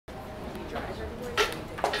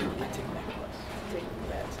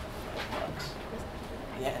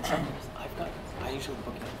usually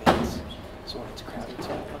booking events, so when it's crowded, it's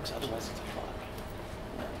 5 bucks. Otherwise, it's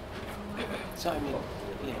 $1. So I mean,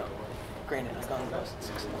 you know, granted, I've gone to bus at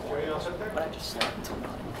 6 in the morning, but I just slept until 9,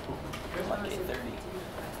 like 8:30.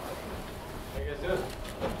 How you guys doing?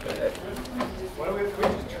 Why don't we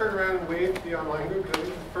just turn around and wave to the online group? Because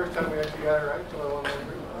this is the first time we actually got it right to our online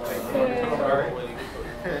group. Sorry.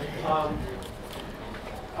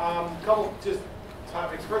 Couple just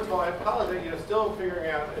topics. First of all, I apologize. Still figuring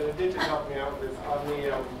out, and it did just help me out with on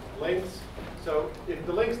the links. So if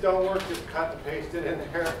the links don't work, just cut and paste it in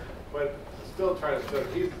there. But still trying to. So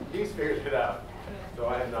he's figured it out. So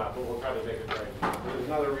I have not, but we'll try to make it right. There's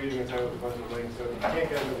another reading in time with a bunch of links, so if you can't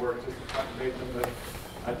get them to work, just cut and paste them. But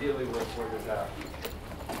ideally, we'll sort this out.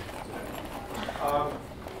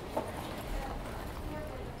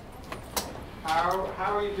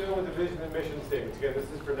 How are you doing with the vision and mission statements? Again, this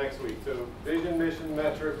is for next week. So vision, mission,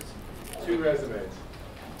 metrics, 2 resumes.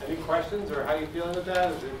 Any questions, or how are you feeling with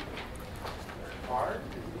that? Is it hard?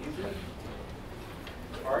 Is it easy?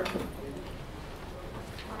 Hard?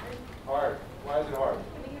 Hard. Why is it hard?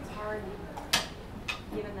 I think it's hard,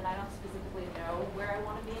 given that I don't specifically know where I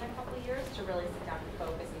want to be in a couple of years, to really sit down and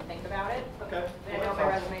focus and think about it. Okay. I know my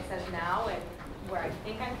resume says now and where I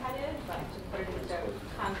think I'm headed, but to put it into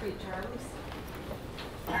concrete terms.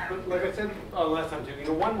 But like I said last time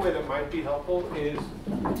too, one way that might be helpful is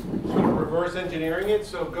sort of reverse engineering it.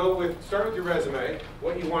 So start with your resume,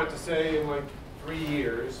 what you want to say in like 3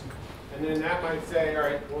 years, and then that might say, all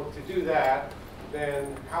right, well, to do that, then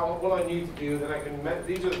what do I need to do? Then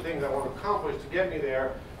these are the things I want to accomplish to get me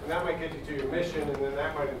there, and that might get you to your mission, and then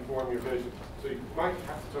that might inform your vision. So you might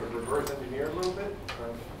have to sort of reverse engineer a little bit,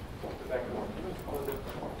 but that can work.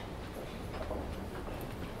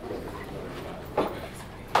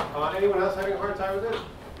 Anyone else having a hard time with it?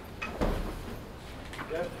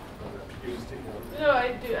 Yeah? No, I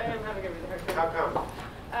am having a really hard time. How come?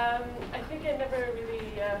 I think I never really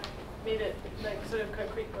made it like sort of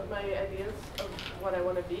concrete with my ideas of what I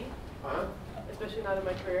want to be, especially not in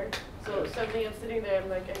my career. So suddenly I'm sitting there, I'm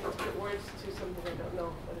like, I need to put words to something I don't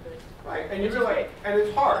know what it is. Right, and you realize, and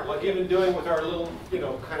it's hard. Like even doing with our little,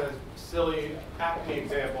 kind of silly acne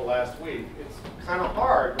example last week, it's kind of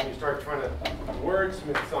hard when you start trying to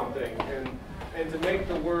wordsmith something and to make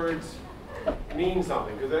the words mean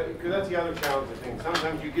something, because that's the other challenging thing.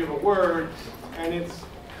 Sometimes you give a word and it's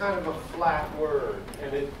kind of a flat word,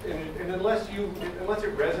 and unless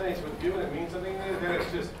it resonates with you and it means something, then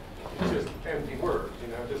it's just empty words.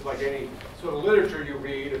 Just like any sort of literature you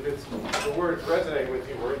read, if the words resonate with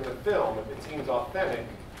you, or in the film, if it seems authentic,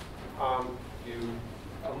 you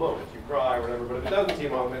emote, you cry, or whatever. But if it doesn't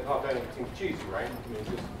seem authentic, it seems cheesy, right? I mean, it's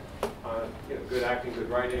just good acting, good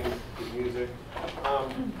writing, good music.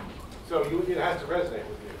 So it has to resonate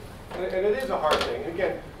with you. And it is a hard thing. And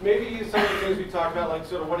again, maybe some of the things we talked about, like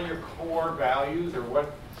sort of what are your core values, or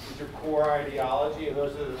what is your core ideology, and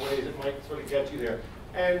those are the ways it might sort of get you there.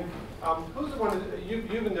 And who's the one you've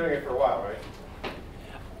been doing it for a while, right?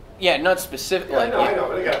 Yeah, not specifically. Yeah, I know,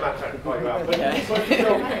 but again, I'm not trying to call you out. But,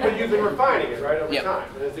 but you've been refining it, right, over time.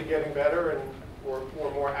 And is it getting better and or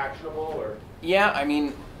more actionable, or? Yeah, I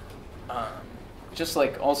mean, just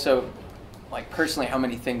like also, like personally, how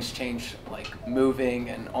many things change, like moving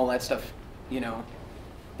and all that stuff. There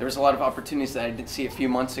was a lot of opportunities that I did see a few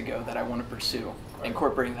months ago that I want to pursue,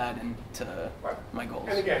 incorporating that into my goals.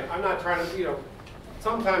 And again, I'm not trying to,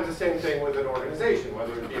 sometimes the same thing with an organization,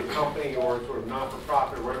 whether it be a company or sort of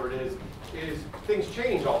not-for-profit or whatever it is things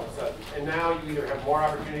change all of a sudden. And now you either have more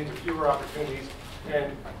opportunities or fewer opportunities.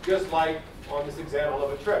 And just like on this example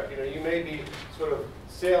of a trip, you may be sort of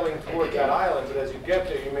sailing toward that island, but as you get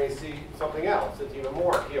there, you may see something else that's even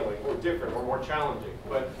more appealing or different or more challenging.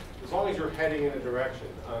 But as long as you're heading in a direction.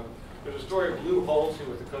 There's a story of Lou Holtz, who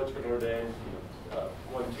was the coach for Notre Dame,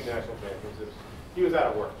 won 2 national championships. He was out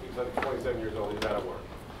of work. He was like 27 years old. He was out of work.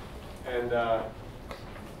 And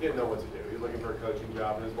didn't know what to do. He was looking for a coaching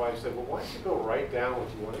job, and his wife said, well, why don't you go write down what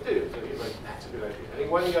you want to do? So he's like, that's a good idea. And he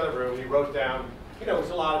went in the other room, and he wrote down, which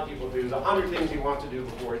a lot of people do, 100 things he wants to do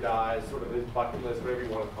before he dies, sort of his bucket list, whatever you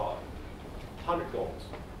want to call it. 100 goals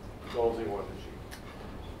he wanted to achieve.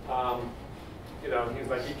 He's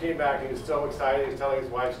like, he came back and he was so excited. He was telling his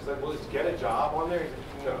wife, she's like, well, did you get a job on there? He's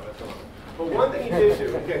like, no, that's not. But one thing he did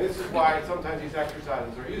do, again, this is why sometimes these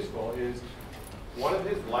exercises are useful, is one of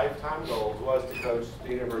his lifetime goals was to coach the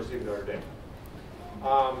University of Notre Dame.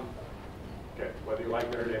 Okay, whether you like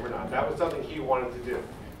Notre Dame or not, that was something he wanted to do.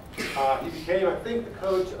 He became, I think, the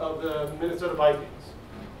coach of the Minnesota Vikings.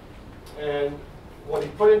 And what he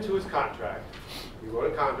put into his contract, he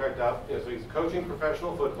wrote a contract up, so he's coaching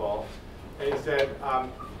professional football, and he said,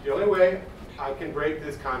 the only way I can break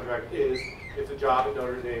this contract is it's a job at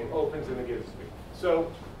Notre Dame, opens in the Gibbs Suite.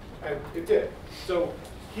 So, and it did. So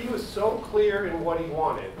he was so clear in what he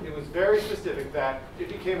wanted. It was very specific that it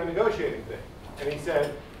became a negotiating thing. And he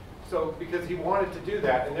said, so because he wanted to do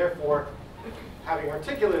that, and therefore, having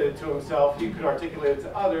articulated it to himself, he could articulate it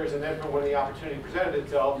to others, and then for when the opportunity presented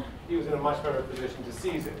itself, he was in a much better position to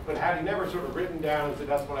seize it. But had he never sort of written down and said,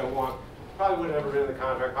 that's what I want, probably would have never been in the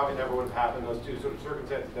contract, probably never would have happened, those two sort of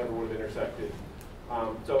circumstances never would have intersected.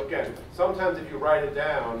 So again, sometimes if you write it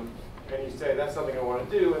down and you say, that's something I want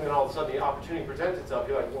to do, and then all of a sudden the opportunity presents itself,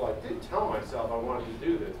 you're like, well, I did tell myself I wanted to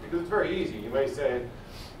do this. Because it's very easy. You may say,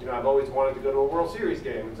 you know, I've always wanted to go to a World Series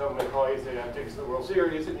game, and someone may call you and say, I'm taking to the World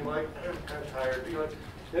Series, and you're like, I'm kind of tired. But you're like,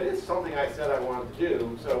 that is something I said I wanted to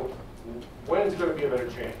do, so when's going to be a better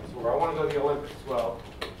chance? Or I want to go to the Olympics. Well,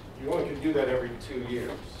 you only can do that every 2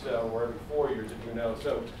 years, so, or every 4 years if you know.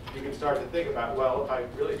 So you can start to think about, well, if I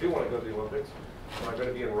really do want to go to the Olympics, am I going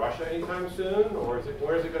to be in Russia anytime soon, or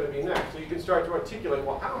where is it going to be next? So you can start to articulate,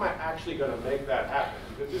 well, how am I actually going to make that happen?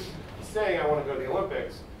 Because just saying I want to go to the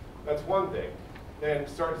Olympics, that's one thing. Then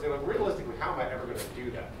start to say, like, realistically, how am I ever going to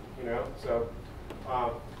do that? You know, so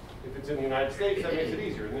if it's in the United States, that makes it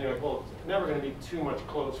easier. And then you're like, well, it's never going to be too much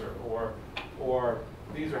closer, or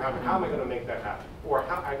these are how am I going to make that happen? Or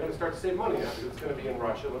how I'm going to start to save money now because it's going to be in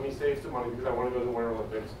Russia. Let me save some money because I want to go to the Winter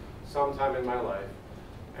Olympics sometime in my life.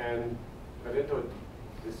 And I didn't do it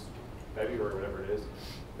this February or whatever it is.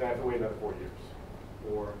 Then I have to wait another 4 years,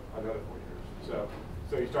 or another 4 years.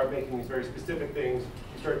 So you start making these very specific things.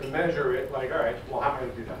 You start to measure it, like, all right, well, how am I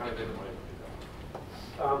going to do that? How am I going to do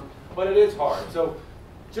that? But it is hard. So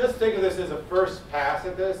just think of this as a first pass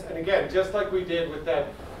at this. And again, just like we did with that,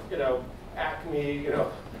 you know, Acme, you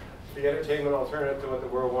know, the entertainment alternative to what the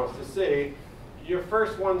world wants to see. Your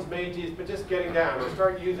first one's Meiji, but just getting down. You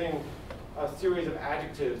start using a series of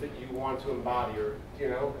adjectives that you want to embody, or you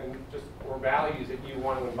know, and just or values that you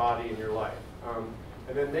want to embody in your life,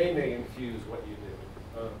 and then they may infuse what you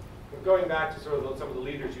do. But going back to sort of some of the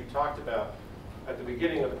leaders you talked about at the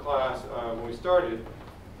beginning of the class when we started,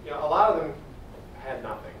 you know, a lot of them had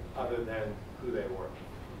nothing other than who they were.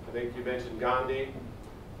 I think you mentioned Gandhi.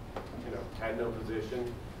 You know, had no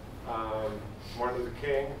position. Martin Luther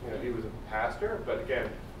King, you know, he was a pastor, but again,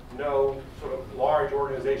 no sort of large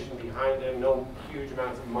organization behind him, no huge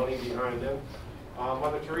amounts of money behind him.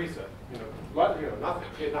 Mother Teresa, you know, nothing.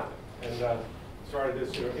 She had nothing, and started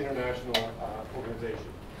this international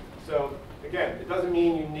organization. So again, it doesn't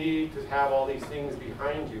mean you need to have all these things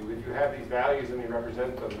behind you. If you have these values and you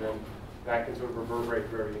represent them, then that can sort of reverberate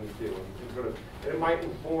through everything you do. And it might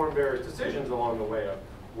inform various decisions along the way of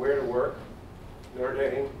where to work, Notre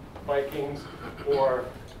Dame, Vikings, or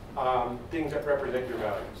things that represent your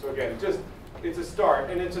values. So again, it's a start,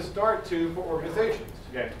 and it's a start too for organizations.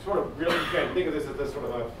 Again, sort of really, again, think of this as a sort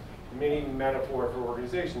of a mini metaphor for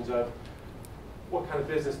organizations of what kind of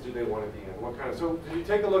business do they want to be in? What kind of, so did you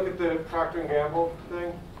take a look at the Procter & Gamble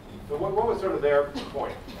thing? So what was sort of their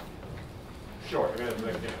point? Sure, I mean, it's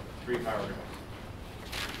like, you know, 3 paragraphs.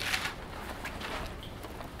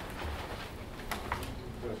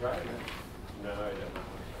 That's right. No, I didn't.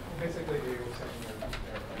 Basically, they were saying they're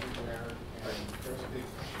engineer and there's a big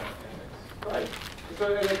index. Right.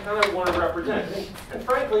 So and they kind of want to represent. And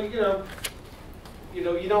frankly,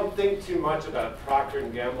 you don't think too much about Procter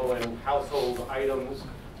 & Gamble and household items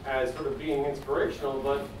as sort of being inspirational,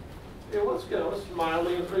 but it was, you know,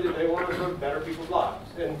 mildly inspirational. They want to sort of better people's lives.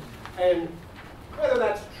 And whether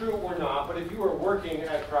that's true or not, but if you are working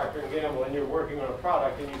at Procter & Gamble and you're working on a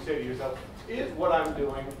product and you say to yourself, is what I'm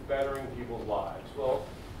doing bettering people's lives? Well,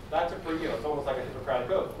 that's a pretty, it's almost like a Hippocratic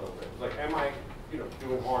oath a little bit. It's like, am I,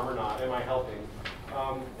 doing harm or not? Am I helping?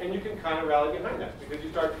 And you can kind of rally behind that because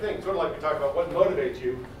you start to think, sort of like we talked about what motivates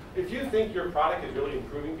you. If you think your product is really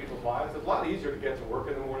improving people's lives, it's a lot easier to get to work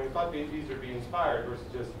in the morning. It's a lot easier to be inspired versus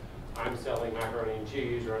just, I'm selling macaroni and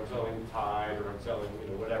cheese, or I'm selling Tide, or I'm selling,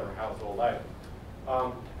 whatever household item.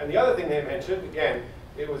 And the other thing they mentioned, again,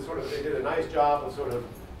 it was sort of, they did a nice job of sort of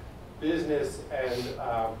business and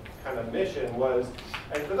kind of mission was,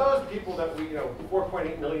 and for those people that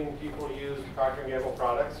 4.8 million people use Procter & Gamble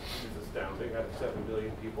products, which is astounding, out of 7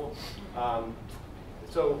 billion people.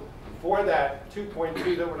 So for that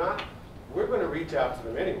 2.2 that we're not, we're going to reach out to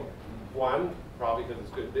them anyway. One, probably because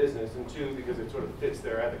it's good business, and two, because it sort of fits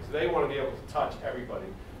their ethics. They want to be able to touch everybody,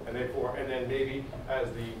 and then maybe as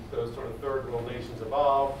those sort of third world nations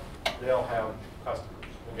evolve, they'll have customers.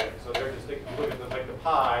 Okay, so they're just thinking, look at the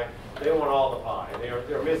pie. They want all the pie.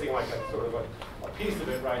 They're missing like a sort of a piece of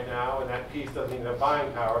it right now, and that piece doesn't even have buying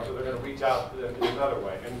power. So they're going to reach out to them in another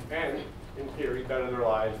way, and in theory, better their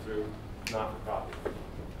lives through not-for-profit.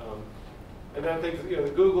 And then things, you know,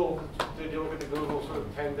 the Google, did you look at the Google sort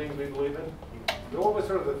of 10 things we believe in? What was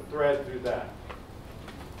sort of the thread through that?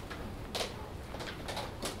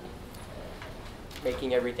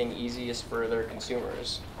 Making everything easiest for their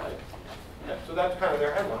consumers. Right. Yeah, so that's kind of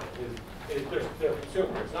their headline, is their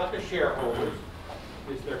consumers. It's not their shareholders,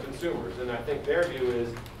 it's their consumers. And I think their view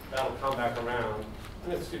is that'll come back around.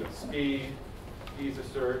 And it's, you know, speed, ease of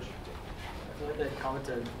search. I feel like they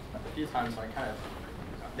commented a few times on kind of,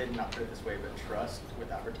 they did not put it this way, but trust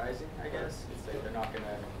with advertising, I guess. It's like they're not going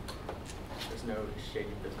to, there's no shady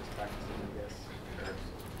business practices,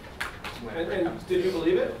 I guess. And did you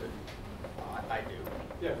believe it? I do.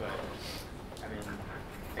 Yeah. But, I mean,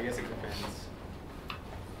 I guess it depends.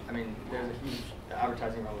 I mean, there's a huge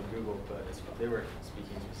advertising around with Google, but they were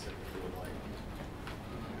speaking specifically with, like,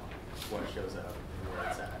 you know, what shows up and where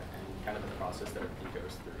it's at, and kind of the process that everything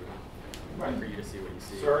goes through. Right. For you to see what you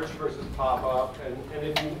see. Search versus pop-up, and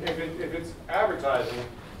if it's advertising,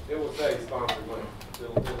 it will say sponsored link.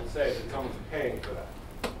 It'll say that someone's paying for that.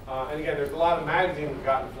 And again, there's a lot of magazines that have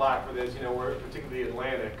gotten flack for this, you know, where particularly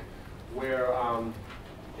Atlantic, where,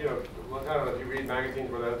 you know, I don't know if you read magazines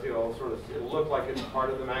where that, you know, sort of, it'll look like it's part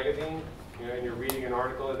of the magazine, you know, and you're reading an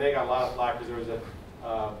article, and they got a lot of flack because there was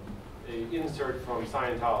a insert from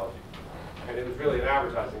Scientology. And it was really an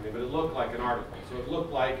advertising thing, but it looked like an article. So it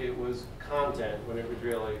looked like it was content when it was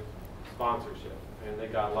really sponsorship. And they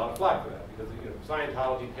got a lot of flack for that because, you know,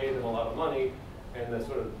 Scientology paid them a lot of money, and the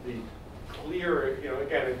sort of the clear, you know,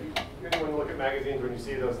 again, if you, anyone look at magazines when you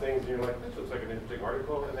see those things, and you're like, this looks like an interesting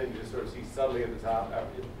article, and then you just sort of see subtly at the top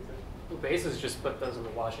after you Basis just put those in the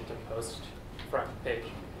Washington Post front page.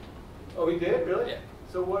 Oh, he did? Really? Yeah.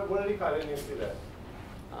 So what did he put? I didn't even see that.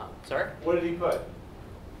 Sorry? What did he put?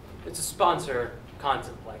 It's a sponsor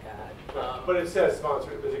content like ad. But it says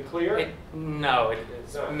sponsor. Is it clear? No,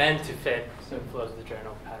 it's No. meant to fit the flows of the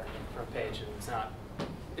journal pattern on the front page, and it's not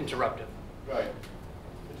interruptive. Right.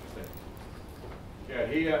 Interesting. Yeah,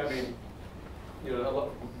 he, I mean, you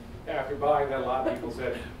know, after buying that, a lot of people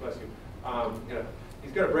said, bless you, you know,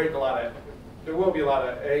 he's going to break a lot of, there will be a lot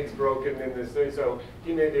of eggs broken in this thing, so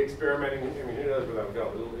he may be experimenting. I mean, who knows where that will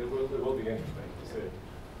go. It will be interesting to see.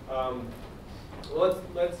 Well,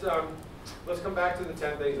 let's come back to the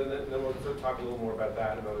 10 things, and then we'll sort of talk a little more about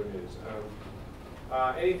that and other news.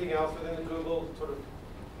 Anything else within the Google sort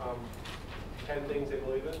of 10 things they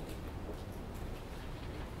believe in?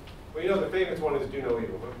 Well, you know, the famous one is do no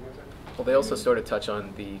evil. Well, they also sort of touch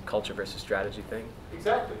on the culture versus strategy thing.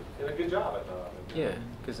 Exactly, and a good job at that. Yeah,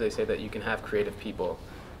 because they say that you can have creative people,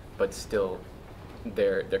 but still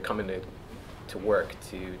they're coming to work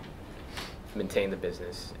to maintain the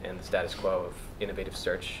business and the status quo of innovative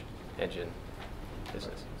search engine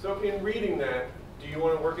business. So in reading that, do you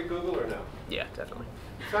want to work at Google or no? Yeah, definitely.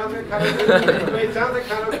 Sounds like kind of, it sounds like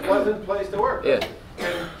kind of a pleasant place to work. Yeah.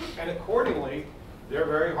 And accordingly, they're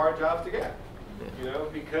very hard jobs to get. You know,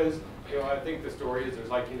 because, you know, I think the story is there's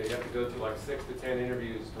like, you know, you have to go through like 6 to 10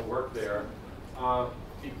 interviews to work there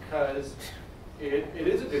because it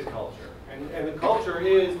is a good culture. And the culture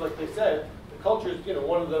is, like they said, the culture is, you know,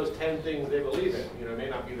 one of those 10 things they believe in. You know, it may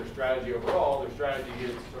not be their strategy overall. Their strategy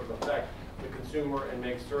is to sort of affect the consumer and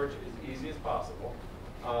make search as easy as possible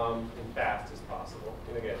and fast as possible.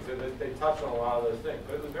 And again, so they touch on a lot of those things.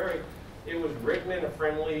 But it was written in a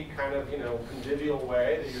friendly kind of, you know, convivial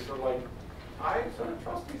way that you're sort of like, I sort of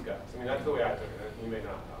trust these guys. I mean, that's the way I took it. You may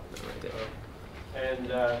not. And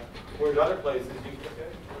whereas other places, you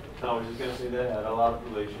okay? No, I was just going to say that had a lot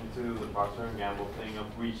of relation to the Procter & Gamble thing of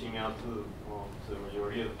reaching out to the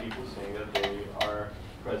majority of the people, saying that they are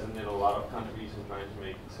present in a lot of countries and trying to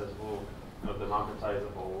make accessible, you know, democratize the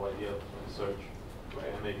whole idea of search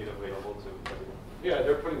and make it available to everyone. Yeah,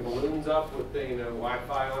 they're putting balloons up with the, you know,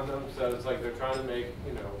 Wi-Fi on them, so it's like they're trying to make,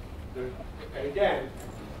 you know, and again,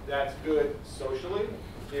 that's good socially,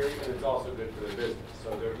 in theory, and it's also good for their business. So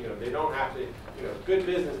they're, you know, they don't have to, you know, good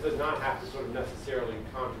business does not have to sort of necessarily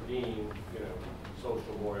contravene, you know,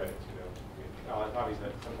 social mores, you know. I mean, obviously,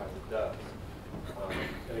 sometimes it does,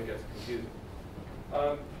 and it gets confusing.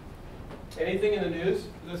 Anything in the news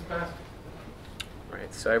this past?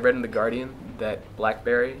 Right, so I read in The Guardian that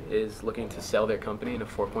BlackBerry is looking to sell their company in a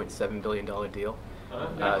 $4.7 billion deal.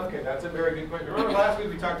 Yeah, okay, that's a very good question. Remember last week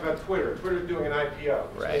we talked about Twitter. Twitter's doing an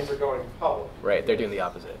IPO, which Right. means they're going public. Right, they're doing the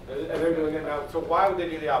opposite. And they're doing it now. So why would they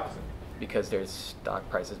do the opposite? Because their stock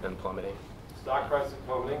price has been plummeting. Stock price is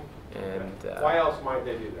plummeting. And Why else might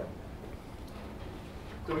they do that?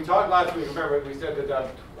 So we talked last week, remember, we said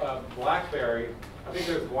that BlackBerry, I think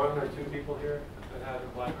there's 1 or 2 people here that had a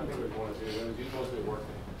BlackBerry. I think there's 1 or 2. It was mostly working.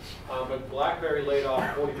 But BlackBerry laid off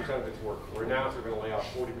 40% of its workforce. Or announced they're going to lay off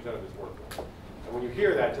 40% of its workforce. And when you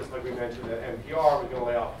hear that, just like we mentioned, that NPR was going to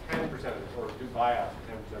lay off 10% of its, or do buyouts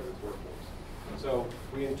of 10% of its workforce. So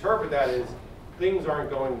we interpret that as things aren't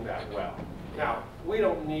going that well. Now, we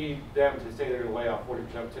don't need them to say they're going to lay off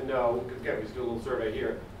 40% to know, because again, we just do a little survey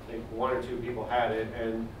here. I think 1 or 2 people had it,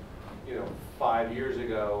 and 5 years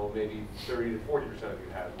ago, maybe 30 to 40% of you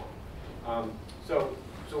had one. So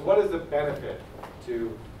what is the benefit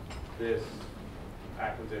to this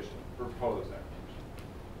acquisition, proposed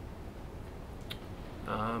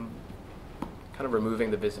acquisition? Kind of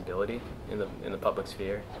removing the visibility in the public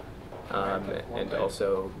sphere, and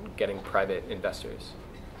also getting private investors.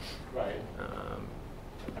 Right.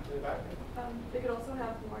 They could also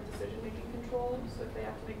have more decision-making control, so if they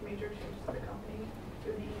have to make major changes to the company, it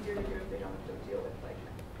would be easier to do if they don't have to deal with like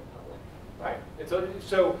the public. Right. And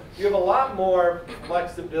so you have a lot more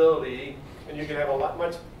flexibility, and you can have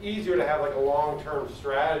much easier to have like a long-term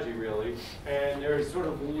strategy, really. And there's sort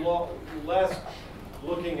of less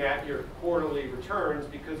looking at your quarterly returns,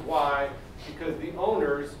 because why? Because the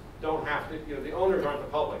owners don't have to. The owners aren't the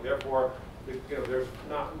public. Therefore, there's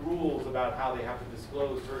not rules about how they have to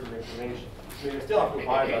disclose certain information. I mean, they still have to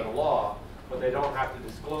abide by the law, but they don't have to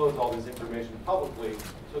disclose all this information publicly,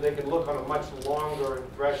 so they can look on a much longer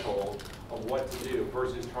threshold of what to do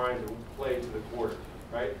versus trying to play to the quarter,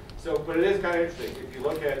 right? So, but it is kind of interesting. If you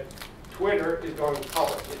look at Twitter is going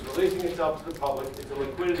public. It's releasing itself to the public. It's a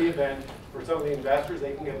liquidity event for some of the investors.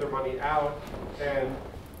 They can get their money out, and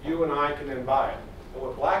you and I can then buy it. And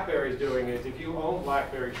what BlackBerry is doing is, if you own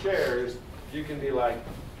BlackBerry shares, you can be like,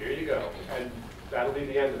 here you go, and that'll be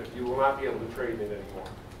the end of it. You will not be able to trade it anymore.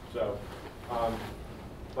 So,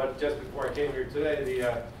 but just before I came here today,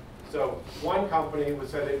 so one company was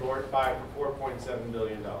said they bought buy for $4.7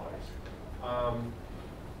 billion.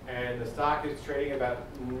 And the stock is trading about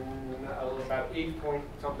 8 point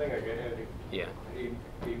something. I think. Yeah.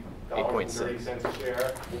 $8.30 a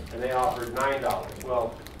share, and they offered $9.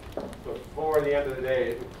 Well, before the end of the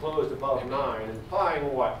day, it closed above 9,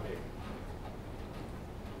 implying what, maybe?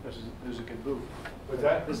 This is a good move. What's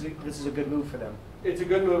that? This is a good move for them. It's a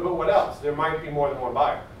good move, but what else? There might be more than one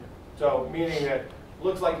buyer. So meaning that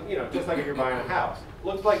looks like, just like if you're buying a house,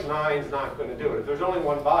 looks like 9's not going to do it. If there's only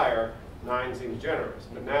one buyer, 9 seems generous.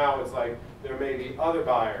 But now it's like there may be other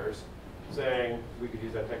buyers saying we could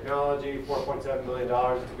use that technology, $4.7 million,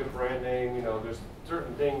 it's a good brand name. There's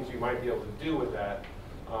certain things you might be able to do with that.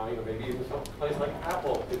 Maybe even some place like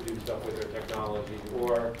Apple could do stuff with their technology,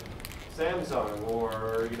 or Samsung,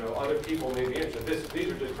 or other people may be interested.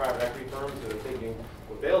 These are just private equity firms that are thinking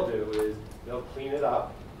what they'll do is they'll clean it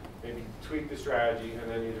up, maybe tweak the strategy, and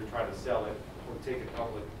then either try to sell it or take it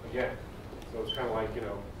public again. So it's kind of like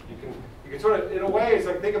you can sort of, in a way, it's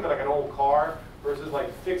like, think of it like an old car versus like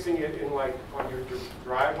fixing it in like on your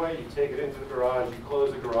driveway. You take it into the garage, you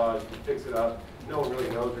close the garage, you fix it up. No one really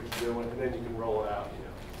knows what you're doing, and then you can roll it out.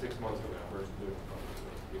 6 months from now versus doing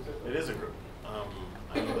it. It is a group.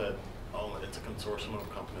 I know that it's a consortium of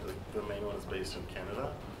companies. The main one is based in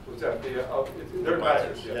Canada. What's that? They're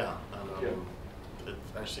advisors. Yeah.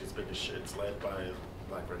 It's led by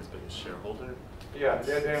BlackBerry's biggest shareholder. Yeah,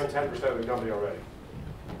 they own 10% of the company already.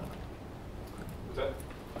 What's that?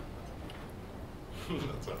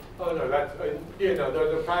 That's it. Oh no, that's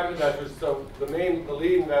the private investors. So the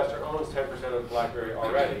lead investor owns 10% of BlackBerry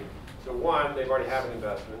already. So one, they've already have an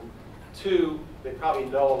investment. Two, they probably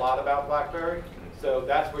know a lot about BlackBerry. So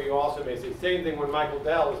that's where you also may say, same thing when Michael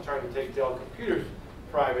Dell is trying to take Dell Computers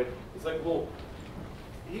private. It's like, well,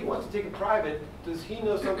 he wants to take it private. Does he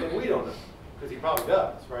know something we don't know? Because he probably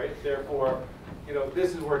does, right? Therefore,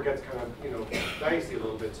 this is where it gets kind of, dicey a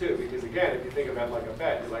little bit too. Because again, if you think about like a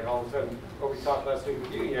bet, you're like all of a sudden, what we talked last week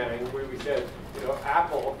with you, Yang, where we said,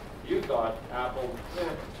 Apple, you thought Apple,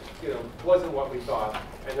 wasn't what we thought.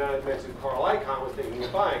 And then I mentioned Carl Icahn was thinking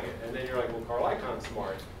of buying it. And then you're like, well, Carl Icahn's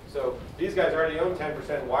smart. So these guys already own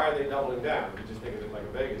 10%. Why are they doubling down? You just think of it like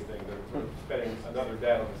a Vegas thing. They're spending another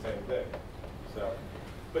bet on the same thing. So,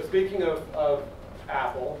 but speaking of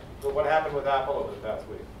Apple, so what happened with Apple over the past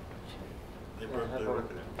week? They broke their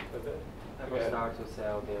record. Apple started to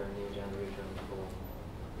sell their new generation phone,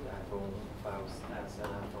 iPhone 5S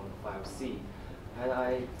and iPhone 5C. And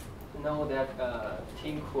I know that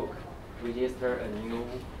Tim Cook registered a new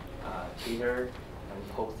Twitter and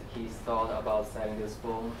post his thought about selling this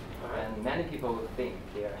phone. And many people think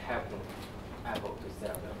they are helping Apple to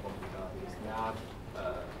sell their phone because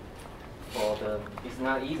it's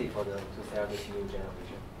not easy for them to sell this new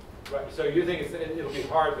generation. Right. So you think it'll be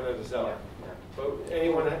hard for them to sell it? Yeah. But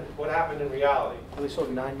what happened in reality? Well, they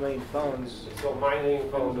sold 9 million phones. They sold 9 million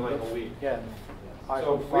phones in like a week. Yeah.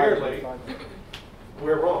 So weirdly,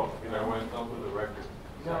 we're wrong. I went up with a record.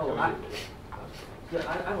 No,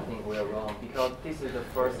 Yeah, I don't think we're wrong because this is the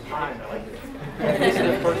first time. This is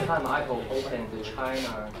the first time Apple opened the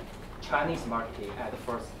Chinese market at the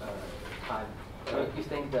first time. You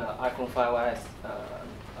think the iPhone 5S,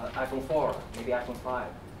 iPhone 4, maybe iPhone 5,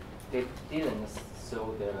 they didn't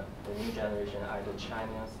show the new generation at the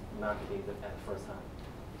Chinese market at the first time.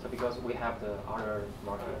 So because we have the other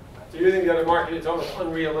market. So you think the other market is almost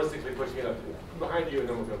unrealistically pushing it up behind you, and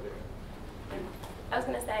then we'll go there. I was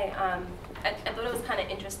going to say, I thought it was kind of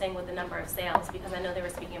interesting with the number of sales because I know they were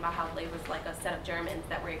speaking about how there was like a set of Germans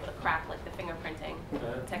that were able to crack like the fingerprinting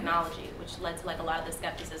technology, which led to like a lot of the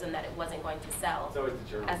skepticism that it wasn't going to sell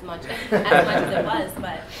as much as it was.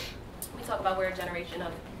 But we talk about we're a generation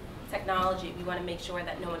of technology. We want to make sure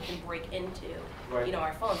that no one can break into you know,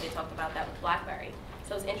 our phones. They talked about that with BlackBerry.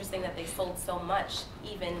 So it's interesting that they sold so much,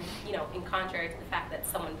 even you know, in contrary to the fact that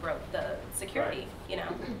someone broke the security. You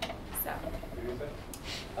know, so.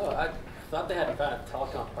 Oh, I thought they had a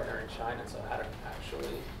telecom partner in China, so I hadn't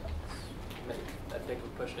actually made that big of a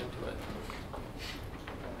push into it.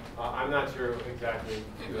 I'm not sure exactly,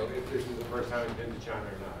 you know, if this is the first time he's been to China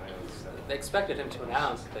or not. I don't know. They expected him to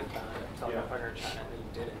announce that they found a telecom partner in China, and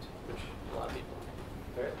he didn't, which a lot of people.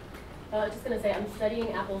 Okay. Just going to say, I'm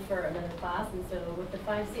studying Apple for another class, and so with the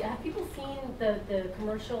 5C, have people seen the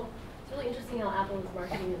commercial? It's really interesting how Apple is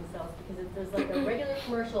marketing themselves because there's like a regular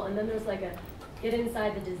commercial, and then there's like a get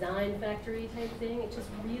inside the design factory type thing. It's just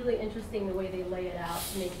really interesting the way they lay it out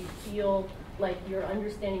to make you feel like you're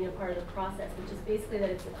understanding a part of the process, which is basically that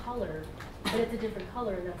it's a color, but it's a different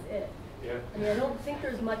color, and that's it. Yeah. I mean, I don't think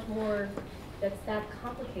there's much more that's that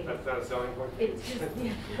complicated. That's not a selling point? It's just,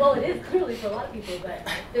 well, it is clearly for a lot of people, but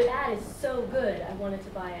the ad is so good, I wanted to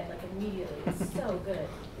buy it like immediately. It's so good.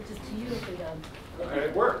 It's just beautifully done. And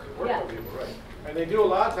it works. It works for people, right? And they do a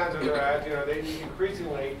lot of times with their ads, you know, they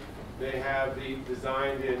increasingly, they have the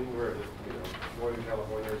designed in, where is it, you know, Northern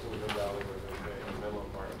California or Silicon Valley, where they say a Menlo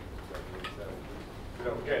Park. You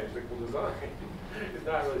know, again, it's a cool design. It's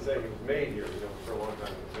not really saying it was made here, you know, for a long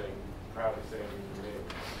time it was saying, proudly saying it was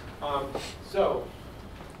made. So,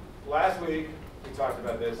 last week we talked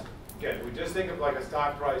about this. Again, we just think of like a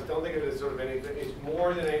stock price, don't think of it as sort of anything, it's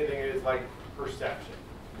more than anything, it is like perception.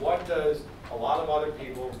 What does a lot of other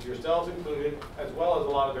people, yourselves included, as well as a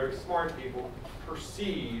lot of very smart people,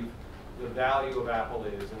 perceive the value of Apple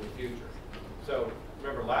is in the future? So,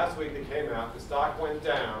 remember last week it came out, the stock went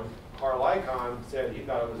down, Carl Icahn said he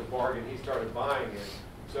thought it was a bargain, he started buying it.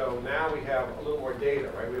 So now we have a little more data,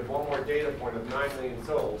 right? We have one more data point of 9 million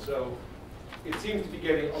sold. So it seems to be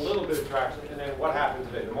getting a little bit of traction. And then what happened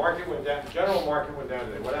today? The market went down, the general market went down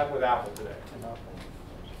today. What happened with Apple today? It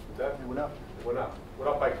went up. It went up. It went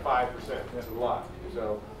up like 5%. That's a lot.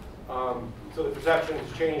 So, so the perception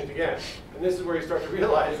has changed again. And this is where you start to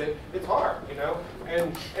realize that it's hard, you know?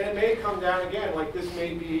 And it may come down again. Like this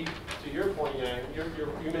may be, to your point, Yang,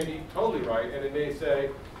 you may be totally right. And it may say,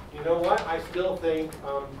 you know what, I still think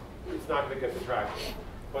it's not going to get the traction.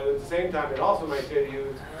 But at the same time, it also might say to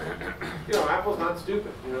you, you know, Apple's not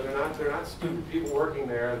stupid. You know, they're not stupid people working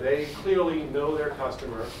there. They clearly know their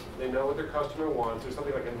customer. They know what their customer wants. There's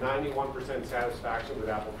something like a 91% satisfaction with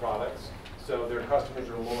Apple products. So their customers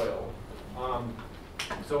are loyal.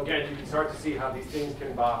 So again, you can start to see how these things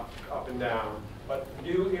can bop up and down. But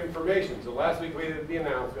new information. So last week we did the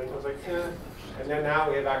announcement. It was like, eh. And then now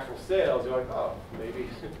we have actual sales. You're like, oh, maybe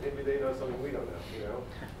they know something we don't know, you know?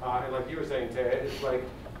 And like you were saying, Ted, it's like,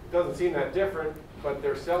 it doesn't seem that different, but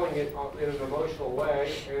they're selling it in an emotional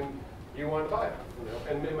way, and you want to buy it, you know?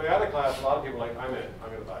 And in my other class, a lot of people are like, I'm in, I'm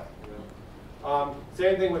going to buy it, you know?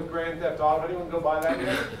 Same thing with Grand Theft Auto. Anyone go buy that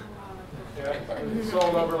yet? Yeah, it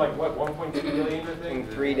sold over like what, 1.2 million, I think?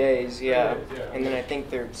 In 3 days, yeah. 3 days, yeah. And then I think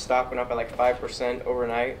their stock went up by like 5%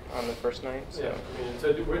 overnight on the first night. So. Yeah. I mean,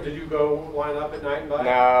 so did you go line up at night and buy?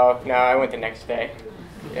 No, I went the next day.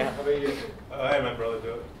 Yeah. How about you? I had my brother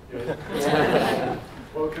do it. Yeah.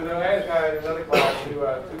 Well, because I had a guy in another class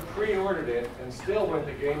who pre-ordered it and still went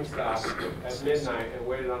to GameStop at midnight and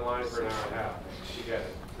waited online for an hour and a half to get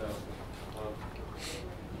it.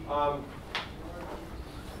 So,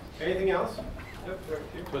 anything else? Yep,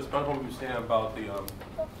 So it's kind of what you were saying about the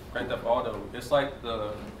Grand Theft Auto. It's like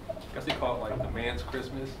the, I guess they call it like the man's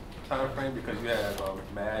Christmas time frame because you have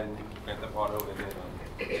Madden, Grand Theft Auto, and then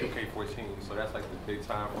 2K14. So that's like the big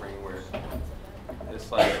time frame where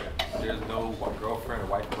it's like there's no girlfriend or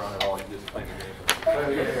wife around at all. You just play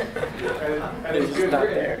the game. And it's good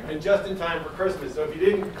and just in time for Christmas. So if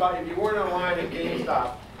you weren't online at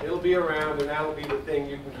GameStop, it'll be around, and that'll be the thing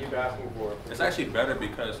you can keep asking for. It's actually better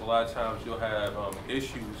because a lot of times you'll have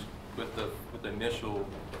issues with the initial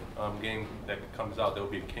game that comes out, there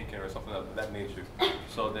will be a kink in it or something of that nature.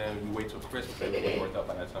 So then you wait till Christmas and it will be worked out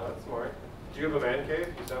by that time. That's smart. Do you have a man cave?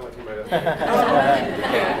 You sound like you might have.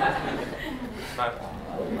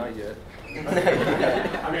 Not yet.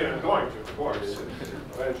 I mean, I'm going to, of course,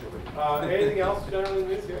 eventually. Anything else generally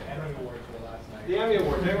news here? Emmy Awards were last night. The Emmy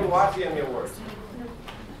Awards. Everyone watch the Emmy Awards.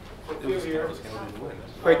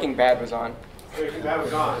 Breaking Bad was on. Breaking Bad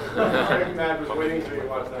was on. Breaking Bad was waiting for you to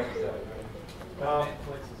watch that episode.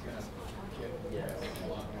 Netflix is going to get a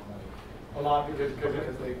lot more money. A lot because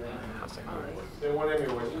they won Emmy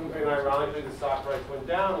Awards. And ironically, the stock price went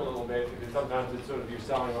down a little bit because sometimes it's sort of you're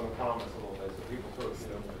selling on the promise a little bit. So people sort of,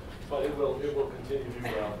 but it will continue to do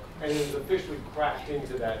well. And it's officially cracked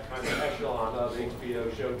into that kind of echelon of HBO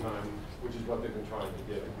Showtime, which is what they've been trying to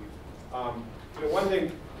do. One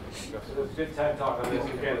thing, there's a good TED talk on this,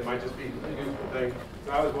 again, it might just be a useful thing.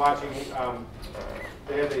 So I was watching,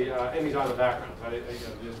 they had the Emmys on the background, so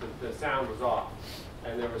just the sound was off.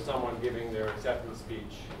 And there was someone giving their acceptance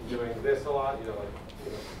speech, doing this a lot,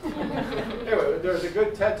 Anyway, there's a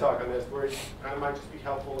good TED talk on this where it kind of might just be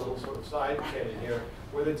helpful, a little sort of side in here,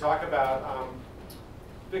 where they talk about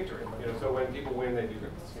victory. So when people win, they do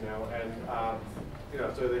this,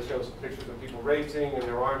 and so they show some pictures of people racing and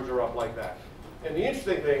their arms are up like that. And the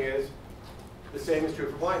interesting thing is, the same is true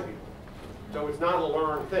for blind people. So it's not a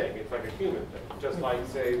learned thing; it's like a human thing. Just like,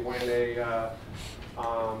 say, when an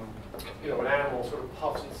animal sort of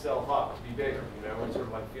puffs itself up to be bigger, it's sort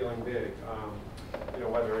of like feeling big.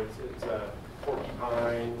 Whether it's a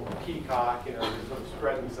porcupine or a peacock, they sort of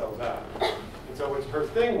spread themselves out. And so her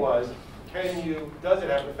thing was, does it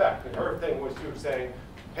have an effect? And her thing was, she was saying,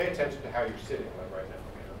 pay attention to how you're sitting like right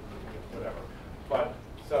now, whatever. But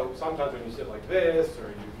so sometimes when you sit like this,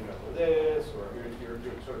 or this, or you're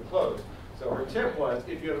sort of closed. So her tip was,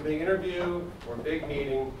 if you have a big interview or a big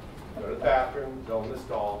meeting, go to the bathroom, go in the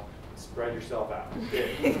stall, spread yourself out.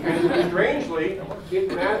 And strangely, it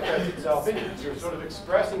manifests itself in you. You're sort of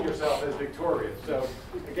expressing yourself as victorious. So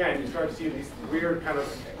again, you start to see these weird kind of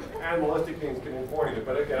animalistic things can inform you.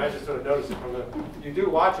 But again, I just sort of noticed it from you do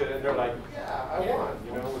watch it, and they're like, yeah, I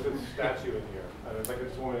won, with this statue in here. And it's like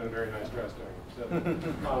this woman in a very nice dress doing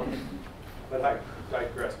it. So, but I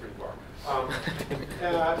digress pretty far.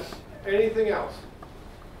 Anything else?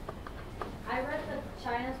 I read that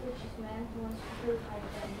China's richest man who wants to build like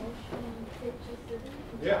a motion picture city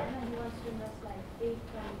in China. He wants to invest like $8.17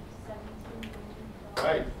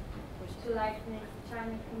 billion. Right. To like make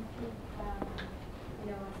China compete,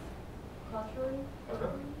 culturally.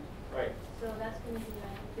 Right. So that's going to be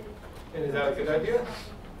like a big. And is that a good idea?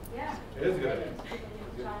 Yeah. It is a good idea.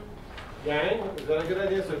 Yang, is that a good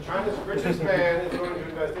idea? So China's richest man is going to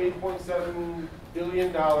invest $8.7 billion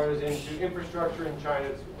into infrastructure in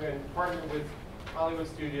China and partner with Hollywood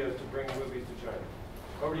studios to bring movies to China.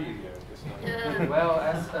 Over to you, Yang. Well,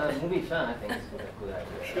 as a movie fan, I think it's a good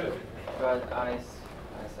idea. Good. But as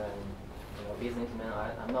a businessman,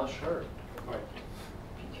 I'm not sure. Right.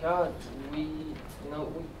 Because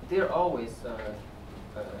there are always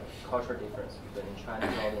cultural difference between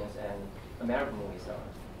Chinese audience and American movies are.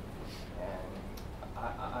 And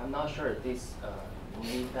I'm not sure this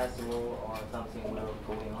movie festival or something will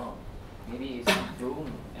going on. Maybe it's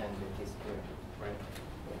boom and disappear. Right.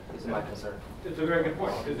 This is my concern. It's a very good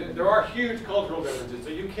point, because there are huge cultural differences.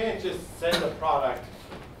 So you can't just send a product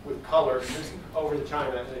with color over to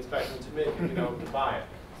China and expect them to make it, to buy it.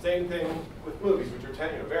 Same thing with movies, which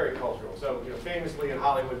are very cultural. So famously in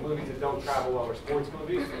Hollywood, movies that don't travel well are sports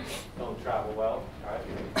movies. Don't travel well.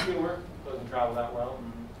 Right? Humor doesn't travel that well.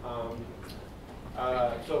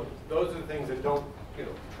 So those are the things that don't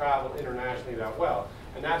travel internationally that well.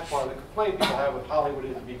 And that's part of the complaint people have with Hollywood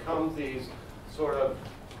is it becomes these sort of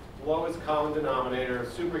lowest common denominator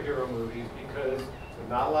superhero movies because there's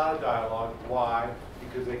not a lot of dialogue. Why?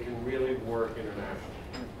 Because they can really work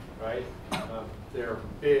internationally, right? They're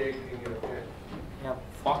big, Yeah,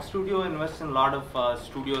 Fox Studio invests in a lot of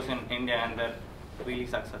studios in India, and they're really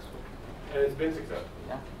successful. And it's been successful.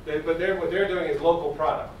 Yeah. But what they're doing is local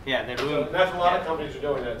product. Yeah, they're doing. So, and that's a lot of companies are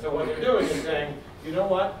doing that. So what they're doing is saying, you know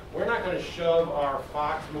what? We're not going to shove our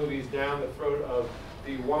Fox movies down the throat of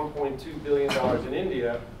the $1.2 billion in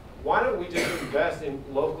India. Why don't we just invest in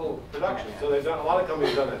local production? So they've done, a lot of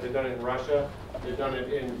companies have done that. They've done it in Russia, they've done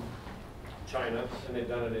it in China, and they've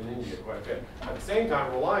done it in India quite a bit. At the same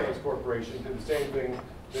time, Reliance Corporation did the same thing.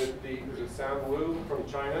 The Sanwu from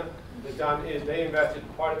China has done is they invested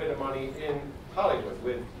quite a bit of money in Hollywood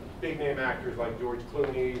with big name actors like George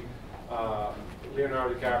Clooney,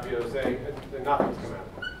 Leonardo DiCaprio, saying and nothing's come out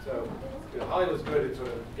of it. So Hollywood's good at sort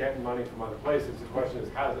of getting money from other places. The question is,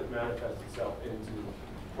 how does it manifest itself into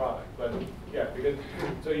product. But yeah, because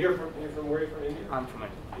so you're from where are you from? India? I'm from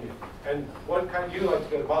India. And what kind you like to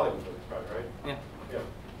go to Bollywood movies, probably, right? Yeah. Yeah.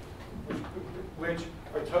 Which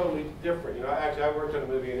are totally different. You know, actually, I worked on a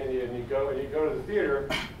movie in India, and you go to the theater,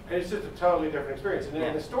 and it's just a totally different experience. And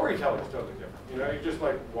then the storytelling is totally different. You know, you're just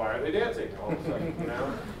like, why are they dancing all of a sudden? You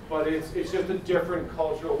know, but it's just a different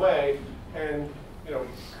cultural way. And you know,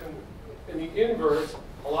 in the inverse,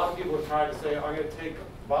 a lot of people have tried to say, I'm going to take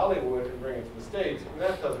Bollywood and bring it to the States, and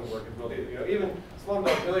that doesn't work as well either. You know, even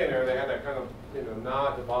Slumdog Millionaire, they had that kind of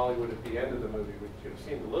nod to Bollywood at the end of the movie, which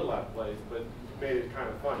seemed a little out of place, but made it kind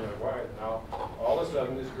of fun. You're like, why? Now, all of a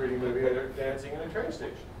sudden, this gritty movie, they're dancing in a train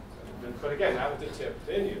station. But again, that was a tip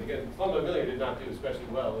to India. Again, Slumdog Millionaire did not do especially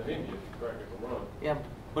well in India, correct me if I'm wrong. Yeah,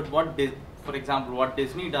 but for example, what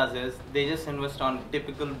Disney does is they just invest on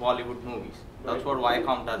typical Bollywood movies. That's what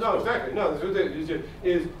Viacom does. No, exactly. No,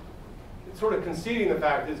 is sort of conceding the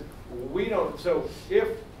fact is we don't. So if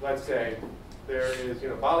let's say there is,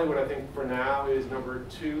 Bollywood, I think for now is number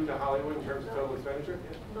 2 to Hollywood in terms of total expenditure.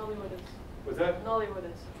 Yeah. Nollywood is. What's that? Nollywood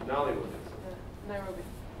is. Nollywood is. Yeah. Nairobi.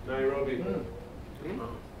 Nairobi.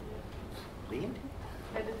 Really?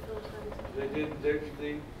 I did film studies.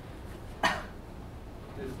 They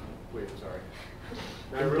wait, sorry.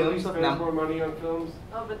 Nairobi spends more money on films?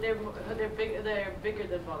 Oh, but they're bigger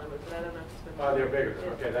than Bollywood, but I don't know if it's been. Oh, they're bigger.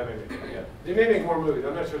 Yeah. Okay, that may make sense. Yeah. They may make more movies.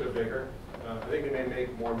 I'm not sure they're bigger. I think they may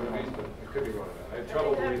make more movies, but I could be wrong about that. I had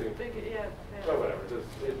trouble believing. Yeah. But whatever.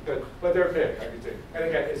 But they're big, I can see. And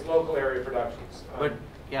again, it's local area productions. But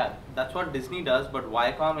yeah, that's what Disney does, but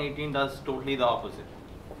Viacom 18 does totally the opposite.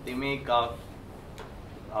 They make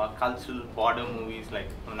cultural border movies like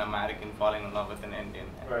an American falling in love with an Indian.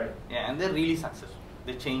 Right. Yeah, and they're really successful.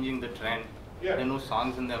 They're changing the trend. Yeah. There are no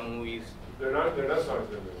songs in their movies. They're not songs in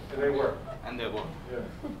their movies, and they work. And they work. Yeah.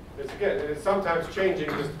 It's sometimes changing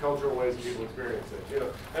just cultural ways people experience it.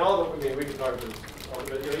 And although we can talk about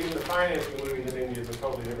this, even the financing of movies in India is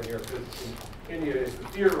totally different here. Because in India, it's the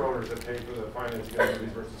theater owners that pay for the financing of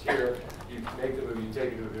movies versus here, you make the movie, you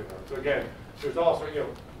take it to the theater. So again, there's also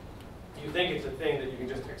you think it's a thing that you can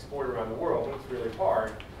just export around the world, but it's really hard.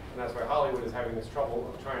 And that's why Hollywood is having this trouble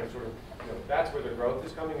of trying to sort of, that's where the growth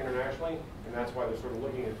is coming internationally, and that's why they're sort of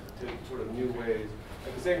looking at sort of new ways.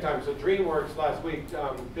 At the same time, so DreamWorks last week,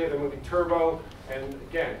 they had the movie Turbo, and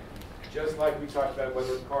again, just like we talked about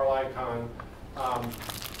with Carl Icahn,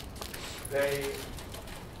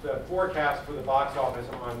 the forecast for the box office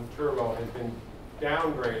on Turbo has been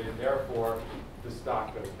downgraded, therefore the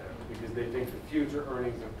stock goes down, because they think the future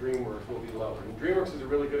earnings of DreamWorks will be lower. And DreamWorks is a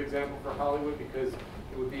really good example for Hollywood because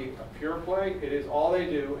it would be a pure play. It is all they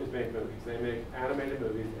do is make movies. They make animated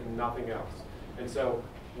movies and nothing else. And so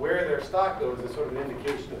where their stock goes is sort of an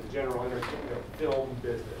indication of the general film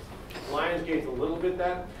business. Lionsgate's a little bit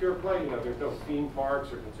that pure play. There's no theme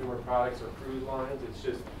parks or consumer products or cruise lines. It's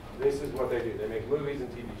just this is what they do. They make movies and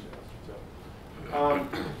TV shows. So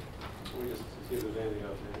let me just see if there's anything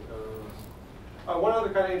else. One other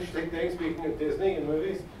kind of interesting thing, speaking of Disney and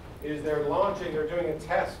movies, is they're doing a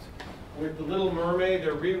test with The Little Mermaid.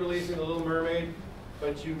 They're re-releasing The Little Mermaid,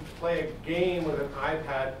 but you play a game with an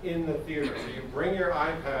iPad in the theater. So you bring your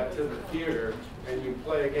iPad to the theater and you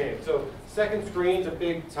play a game. So second screen's a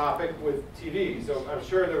big topic with TV. So I'm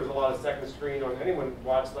sure there was a lot of second screen on. Anyone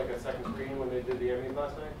watched like a second screen when they did the Emmys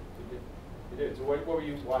last night? You did. So what were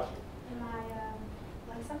you watching?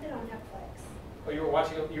 Like something on Netflix. Oh, you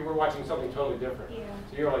were watching something totally different. Yeah.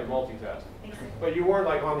 So you were like multitasking. Basically. But you weren't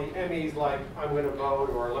like on the Emmys like I'm going to vote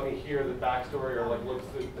or let me hear the backstory or like look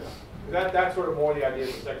through this. That's sort of more the idea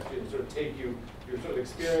of the second screen, sort of take you're sort of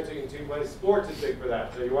experiencing in 2 ways. Sports is big for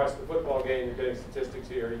that. So you watch the football game, you're getting statistics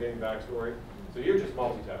here, you're getting backstory. So you're just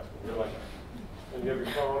multitasking. You're like, and you have your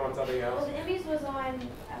phone on something else. Well, the Emmys was on.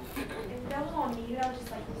 That was on me. I was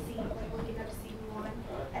just like looking up to see who won.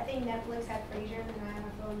 I think Netflix had Frasier, and I had my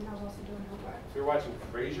phone, and I was also doing homework. So you're watching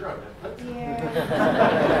Frasier on Netflix? Yeah.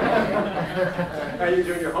 How you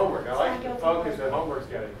doing your homework? I like the focus that homework's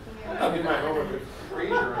getting. Yeah. I'll do my homework with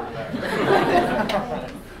Frasier on the back.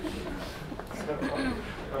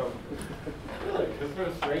 Really? This is a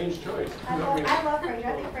strange choice. I love Frasier. I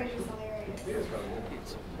think Frasier's hilarious. He is funny.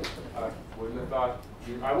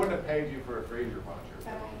 I wouldn't have paid you for a Frasier watcher. I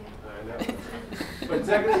know. But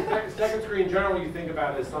second screen, generally, you think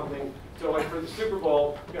about it as something. So, like for the Super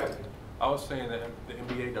Bowl, I was saying that the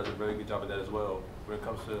NBA does a very good job of that as well. When it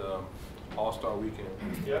comes to All-Star Weekend,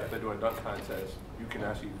 if they're doing dunk contests, you can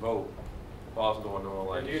actually vote while it's going on.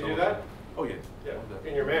 Like, and do you do that? Oh yeah. Yeah.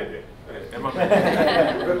 In your man cave. In my man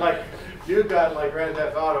cave. But like, You've got like Grand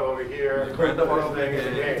Theft Auto over here. Grand Theft Auto thing is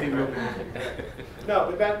a game. Right?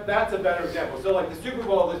 No, but that's a better example. So like the Super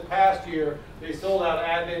Bowl this past year, they sold out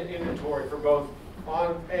admin inventory for both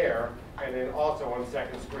on air and then also on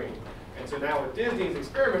second screen. And so now what Disney's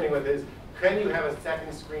experimenting with is, can you have a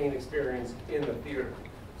second screen experience in the theater?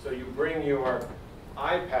 So you bring your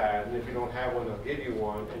iPad, and if you don't have one, they'll give you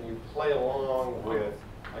one, and you play along with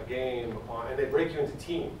a game, and they break you into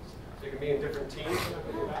teams. So you can be in different teams.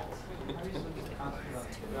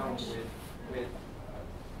 With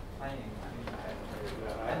playing.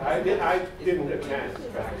 I didn't attend.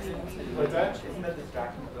 What's that? Isn't that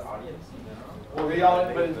distracting to the audience in general? Well, the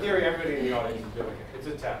audience, but in theory, everybody in the audience is doing it. It's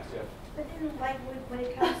a test, yeah. But then, like, when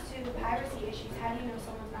it comes to the piracy issues, how do you know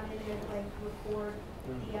someone's not in there to, like, record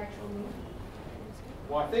the actual movie?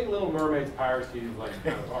 Well, I think Little Mermaid's piracy is like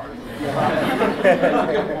kind of hard. That's a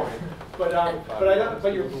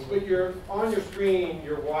good point. But you're on your screen.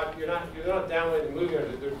 You're not downloading the movie.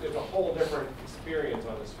 There's a whole different experience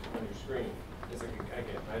on your screen. It's like,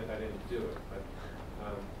 again, I didn't do it, but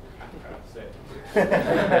I'm proud to say it.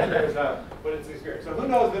 But it's an experience. So who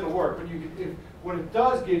knows if it'll work? But what it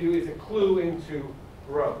does give you is a clue into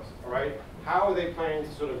growth. All right. How are they planning to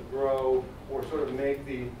sort of grow or sort of make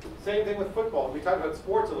the same thing with football? We talked about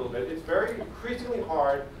sports a little bit. It's very increasingly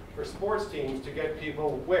hard for sports teams to get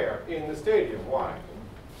people where? In the stadium. Why?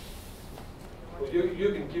 Well,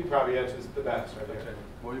 you probably answer this the best right there.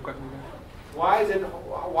 What was your question again? Why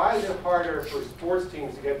is it harder for sports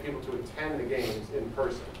teams to get people to attend the games in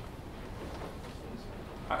person?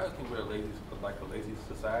 I think we're a lazy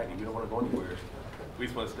society. We don't want to go anywhere. We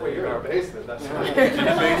just want to stay Well, you're in our in the basement. That's in the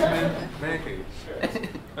basement, man cave.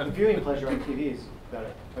 The viewing pleasure on TV is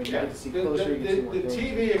better. When you Yeah, get to see closer, you can see more the things.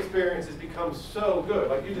 TV experience has become so good.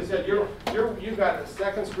 Like you just said, you've got the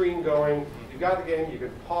second screen going. You've got the game. You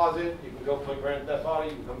can pause it. You can go play Grand Theft Auto.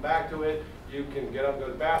 You can come back to it. You can get up and go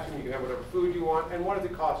to the bathroom. You can have whatever food you want. And what does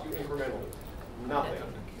it cost you incrementally? Nothing.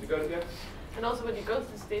 You go to get. And also, when you go to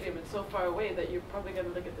the stadium, it's so far away that you're probably going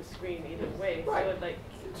to look at the screen either way. Right. So like,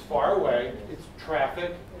 It's far away. It's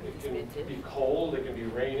traffic. It can be cold. It can be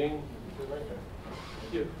raining.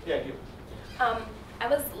 You. I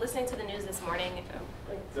was listening to the news this morning.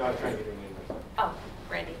 No, I'm trying to get your name. Oh,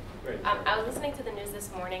 Randy. Randy. I was listening to the news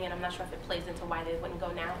this morning, and I'm not sure if it plays into why they wouldn't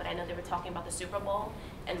go now, but I know they were talking about the Super Bowl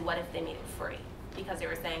and what if they made it free? Because they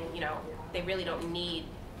were saying, they really don't need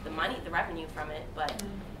the money, the revenue from it, but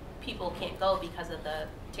people can't go because of the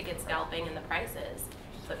ticket scalping and the prices.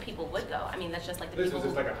 But people would go. I mean, that's just like the This people.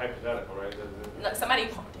 was just like a hypothetical, right? No, somebody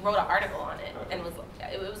wrote an article on it, and it was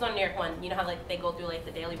on New York One. You know how like they go through like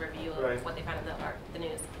the daily review of what they found in the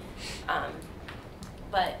news.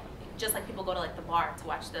 But just like people go to like the bar to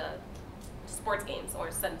watch the sports games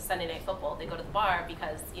or Sunday Night Football, they go to the bar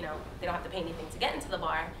because they don't have to pay anything to get into the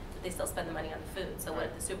bar, but they still spend the money on the food. So what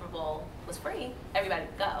if the Super Bowl was free? Everybody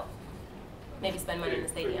would go. Maybe spend money in the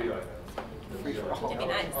stadium. It'd be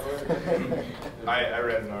nice. I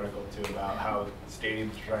read an article too about how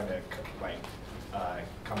stadiums are trying to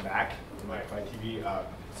come back by TV.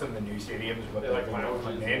 Some of the new stadiums, what they're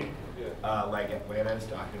putting in, like Atlanta is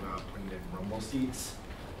talking about putting in rumble seats,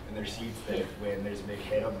 and they're seats that when there's a big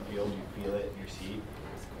hit on the field, you feel it in your seat.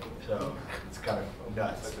 So it's kind of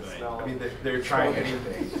nuts. But, I mean, they're trying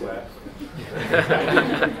anything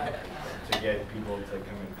to get people to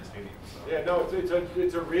come into the stadium. So. Yeah, no,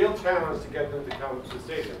 it's a real challenge to get them to come to the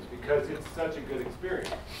stadiums because it's such a good experience.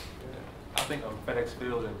 I think FedEx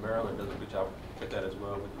Field in Maryland does a good job with that as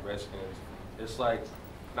well with the Redskins. It's like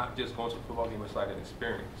not just going to a football game; it's like an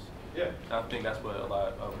experience. Yeah. And I think that's what a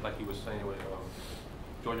lot of, like he was saying with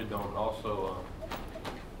Georgia Dome, and also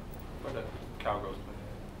what the Cowgirls play.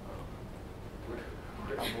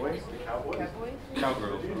 Cowboys? The Cowboys?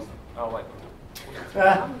 Cowgirls. I don't like them.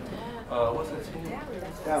 What's that team?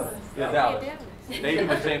 Dallas. Yeah, Dallas. They do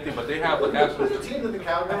the same thing, but they have like absolutely. What's the team that the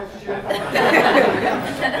Cowgirls cheer for? They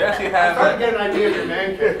actually have. I'm trying to get an idea of your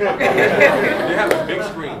man cave. They have a big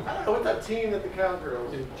screen. I don't know what's that team that the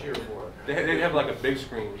Cowgirls cheer for. They have like a big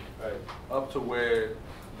screen, up to where you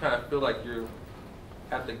kind of feel like you're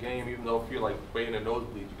at the game, even though if you're like way in the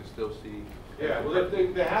nosebleeds, you can still see. Yeah, well,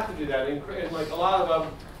 they have to do that, and like a lot of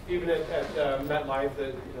them, even at MetLife,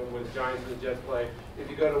 that when the Giants and the Jets play, if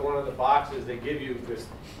you go to one of the boxes, they give you this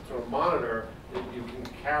sort of monitor that you can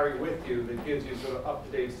carry with you that gives you sort of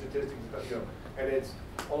up-to-date statistics, and it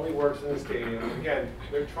only works in the stadium. Again,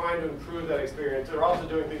 they're trying to improve that experience. They're also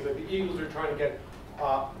doing things like the Eagles are trying to get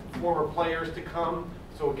former players to come.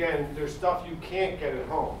 So again, there's stuff you can't get at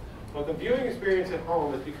home. But the viewing experience at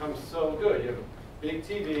home has become so good. You have a big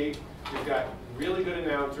TV, you've got really good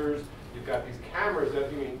announcers, you've got these cameras that,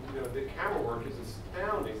 the camera work work is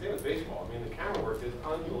astounding. Same with baseball. I mean, the camera work is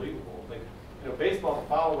unbelievable. Like, you know, baseball, to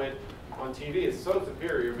follow it on TV is so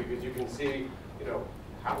superior because you can see, you know,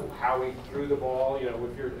 how he threw the ball. You know,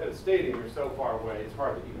 if you're at a stadium, you're so far away, it's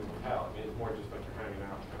hard to even tell. I mean, it's more just like you're hanging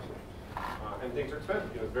out. And things are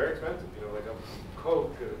expensive. You know, it's very expensive. You know, like a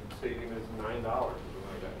Coke at a stadium is $9 or something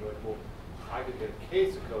like that. You're like, well, I could get a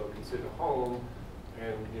case of Coke and sit at home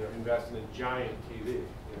and, you know, invest in a giant TV.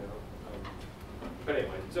 You know, but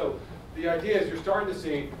anyway, so the idea is you're starting to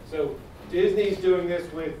see. So Disney's doing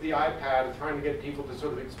this with the iPad and trying to get people to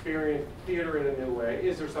sort of experience theater in a new way.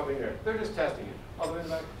 Is there something there? They're just testing it. Other than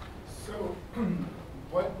that. So,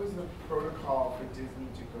 what was the protocol for Disney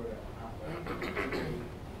to go to Apple?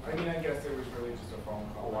 I mean, I guess it was really just a phone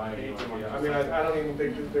call. I mean, I don't even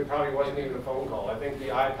think there probably wasn't even a phone call. I think the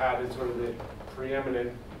iPad is sort of the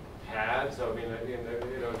preeminent pad. So I mean, you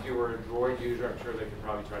know, if you were a Droid user, I'm sure they could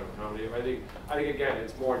probably try to accommodate it. I think again,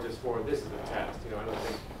 it's more just for this is a test. You know,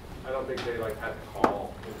 I don't think they like had to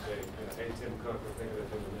call and say, you know, hey Tim Cook, we're thinking of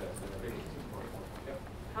doing this. And I think it's just more. Yeah.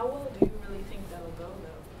 How well do you really think that'll go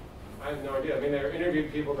though? I have no idea. I mean, they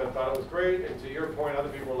interviewed people that thought it was great, and to your point, other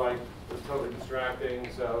people were like, it was totally distracting.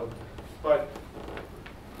 So, but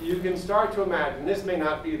you can start to imagine, this may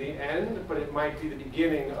not be the end, but it might be the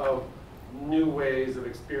beginning of new ways of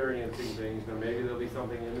experiencing things. You know, maybe there'll be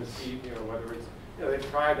something in the seat, you know, whether it's, you know, they've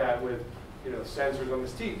tried that with, you know, sensors on the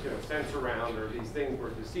seat, you know, sense around, or these things where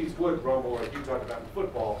the seats would rumble, like you talked about in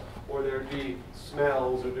football, or there'd be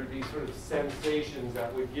smells, or there'd be sort of sensations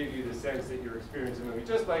that would give you the sense that you're experiencing a movie,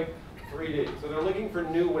 just like 3D. So they're looking for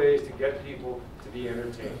new ways to get people to be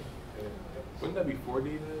entertained. Wouldn't that be 4D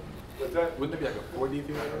then? What's that? Wouldn't that be like a 4D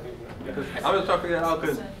theater? Because I'm just trying to figure that out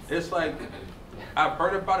because it's like, I've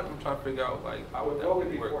heard about it, but I'm trying to figure out like how would that what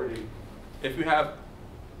would be work. 4D? If you have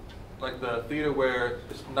like the theater where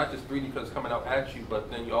it's not just 3D because it's coming out at you,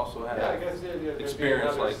 but then you also have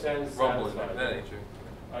experience like rumbling and that nature.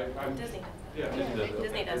 Disney. Yeah,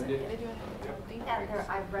 Disney does it. And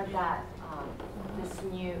I've read that this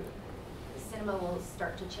new cinema will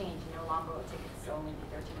start to change. No longer will tickets only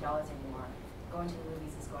be $13 anymore. Going to the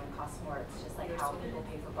movies is going to cost more. It's just like how people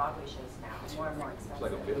pay for Broadway shows now. More and more expensive.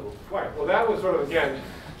 It's like a bill. Right. Well, that was sort of, again,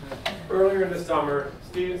 earlier in the summer,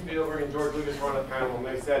 Steven Spielberg and George Lucas were on a panel, and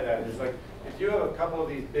they said that. It's like, if you have a couple of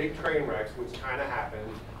these big train wrecks, which kind of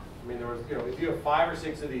happened, I mean, there was, you know, if you have 5 or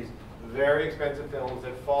 6 of these very expensive films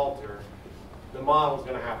that falter, the model's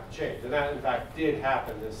going to have to change. And that, in fact, did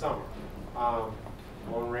happen this summer.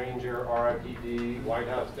 Lone Ranger, R.I.P.D., White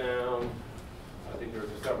House Down, I think there was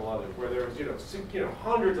several others, where there was, you know,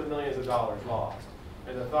 hundreds of millions of dollars lost.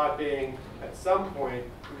 And the thought being, at some point,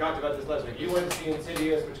 we talked about this last week, you went to see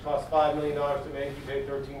Insidious, which cost $5 million to make, you paid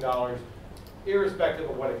 $13, irrespective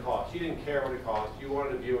of what it cost. You didn't care what it cost, you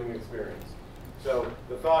wanted a viewing experience. So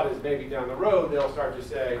the thought is maybe down the road, they'll start to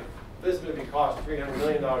say, this movie cost $300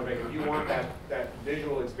 million to make. If you want that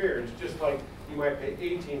visual experience, just like you might pay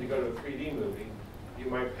 $18 to go to a 3D movie, you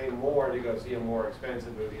might pay more to go see a more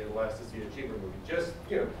expensive movie and less to see a cheaper movie. Just,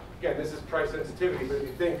 you know, again, this is price sensitivity, but if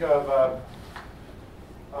you think of,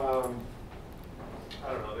 I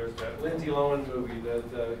don't know, there's that Lindsay Lohan movie,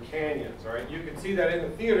 the Canyons, all right? You can see that in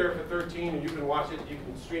the theater for $13, and you can watch it, you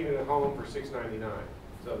can stream it at home for $6.99.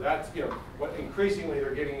 So that's, you know, what increasingly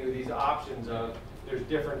they're giving you these options of, there's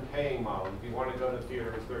different paying models. If you want to go to the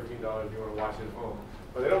theater, it's $13. If you want to watch it at home.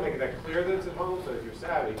 But they don't make it that clear that it's at home, so if you're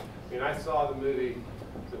savvy. I mean, I saw the movie,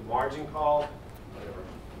 the Margin Call, whatever,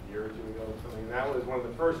 a year or two ago or something. And that was one of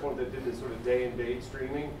the first ones that did this sort of day and date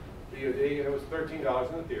streaming, VOD, and it was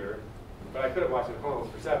 $13 in the theater. But I could have watched it at home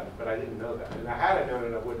for $7, but I didn't know that. And I had known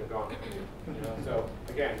it, I wouldn't have gone. You know? So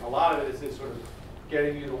again, a lot of it is sort of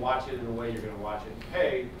getting you to watch it in the way you're going to watch it and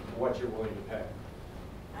pay what you're willing to pay.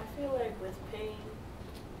 I feel like with paying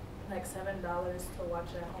like $7 to watch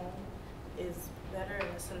it at home is better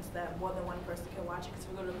in the sense that more than one person can watch it. Because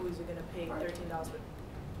if we go to the movies, we're going to pay $13 for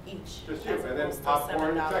each. Just you, and then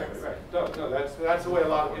popcorn, exactly, right. No, that's the way a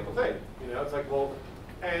lot of people think. You know, it's like, well,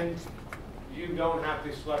 and you don't have to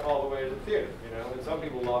schlep all the way to the theater. You know, and some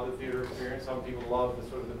people love the theater experience. Some people love the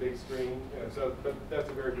sort of the big screen. You know, so, but that's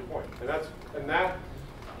a very good point. And that.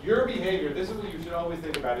 Your behavior, this is what you should always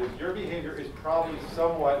think about, is your behavior is probably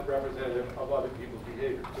somewhat representative of other people's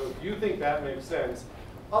behavior. So if you think that makes sense,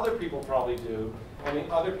 other people probably do, and the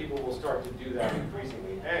other people will start to do that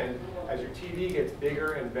increasingly. And as your TV gets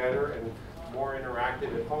bigger and better and more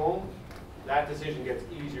interactive at home, that decision gets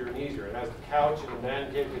easier and easier. And as the couch and the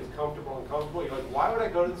man cave gets comfortable and comfortable, you're like, why would I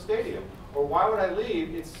go to the stadium? Or why would I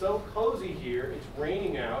leave? It's so cozy here, it's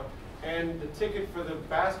raining out, and the ticket for the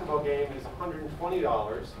basketball game is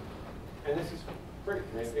 $120, and this is pretty.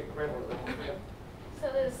 So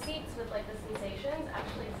those seats with like the sensations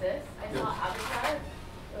actually exist. I saw Avatar. It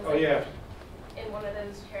was, Oh, yeah. In one of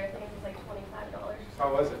those chair things, it was like $25.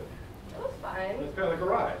 How was it? It was fine. It's kind of like a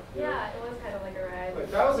ride. Yeah, it was kind of like a ride.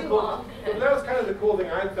 Like, that was the Too cool. long. That was kind of the cool thing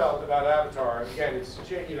I felt about Avatar. Again, it's,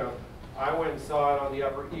 you know, I went and saw it on the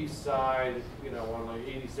Upper East Side, you know, on like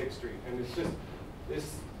 86th Street, and it's just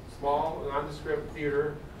this small, nondescript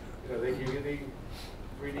theater. You know, they give you the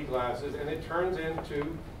 3D glasses, and it turns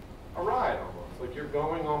into a ride almost. Like you're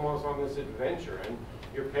going almost on this adventure, and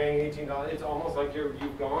you're paying $18. It's almost like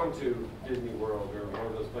you've gone to Disney World or one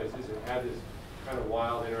of those places and had this kind of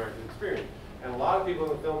wild interactive experience. And a lot of people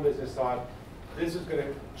in the film business thought this is going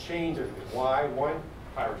to change everything. Why? One,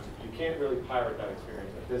 piracy. You can't really pirate that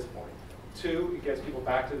experience at this point. Two, it gets people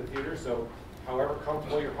back to the theater, so however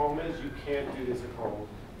comfortable your home is, you can't do this at home.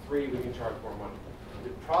 Three, we can charge more money. The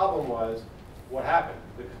problem was, what happened?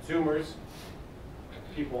 The consumers,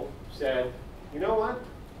 people said, you know what?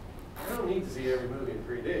 I don't need to see every movie in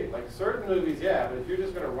 3D. Like certain movies, yeah, but if you're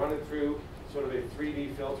just going to run it through sort of a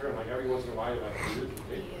 3D filter and like every once in a while, like,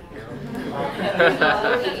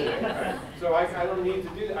 so I don't need to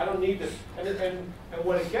do that. I don't need this. And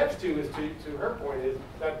what it gets to is, to her point, is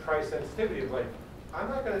that price sensitivity of like, I'm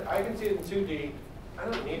not going to, I can see it in 2D. I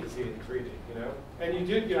don't need to see it in 3D, you know? And you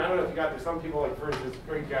do, you know, I don't know if you got there, some people, like, for instance,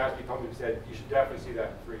 Great Gatsby told me, said, you should definitely see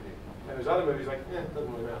that in 3D. And there's other movies like, it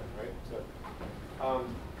doesn't really matter, right?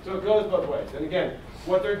 So it goes both ways. And again,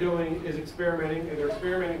 what they're doing is experimenting, and they're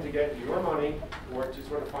experimenting to get your money or to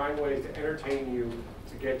sort of find ways to entertain you,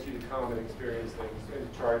 to get you to come and experience things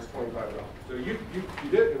and charge $25. So you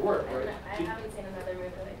did, it worked, right? I haven't seen another movie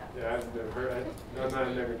like that. Yeah, I've never heard of it. No,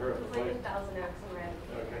 I've never heard of it. It was like 1,000X and ran.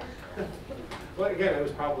 Okay. Well, again, it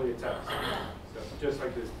was probably a test. So just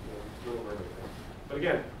like this little early thing. But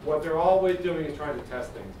again, what they're always doing is trying to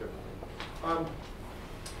test things differently.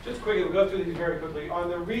 Just quickly, we'll go through these very quickly. On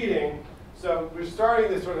the reading, so we're starting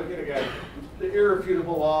this sort of, again, the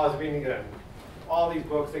irrefutable laws. I mean, again, all these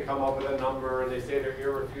books, they come up with a number and they say they're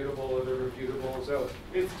irrefutable or they're refutable. So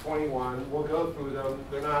it's 21. We'll go through them.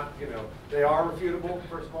 They're not, you know, they are refutable,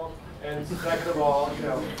 first of all. And second of all, you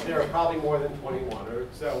know, there are probably more than 21 or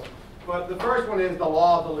so. But the first one is the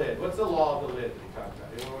law of the lid. What's the law of the lid that you talked about?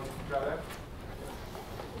 Anyone want to try that?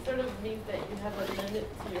 It sort of means that you have a limit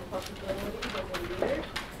to your possibilities as a leader.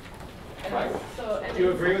 And Right. So, Do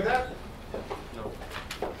you agree with that? No.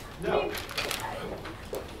 No.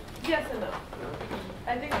 Yes and no.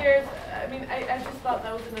 I think there's, I mean, I just thought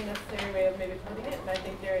that was an unnecessary way of maybe putting it, but I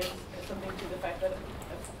think there is something to the fact that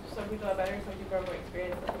some people are better, some people are more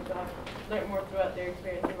experienced, some people have learned more throughout their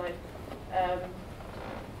experience in life.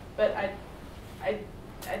 But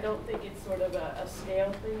I don't think it's sort of a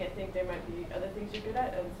scale thing. I think there might be other things you're good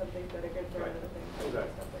at and some things that are good for other things.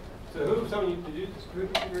 Exactly. Stuff like that. So did you disagree?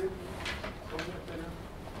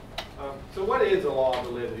 So what is the law of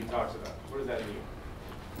the lid that he talks about? What does that mean?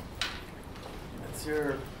 It's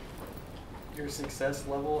your success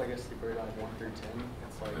level. I guess you put it on 1 through 10.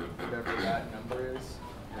 It's like whatever that number is,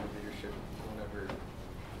 your leadership will never,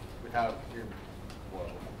 without your, well,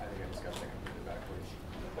 I think I discussed that completely backwards.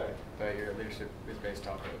 Okay. But your leadership is based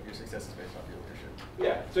off of, your success is based off your leadership.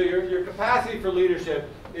 Yeah, so your capacity for leadership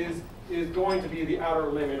is going to be the outer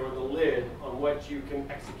limit or the lid on what you can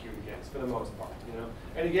execute against for the most part, you know?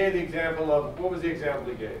 And he gave the example of, what was the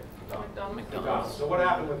example he gave? McDonald's. So what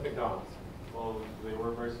happened with McDonald's? Well, they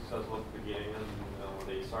were very successful at the beginning, and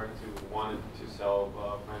they started to wanted to sell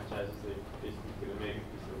franchises. They basically couldn't make it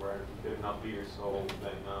because there weren't good enough leaders. So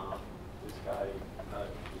then this guy,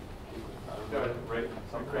 I don't know, right?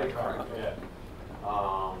 Some credit card, yeah.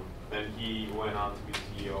 Then he went on to be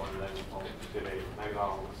CEO, and then did a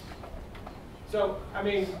McDonald's. So, I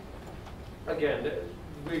mean, again,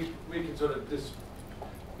 we can sort of just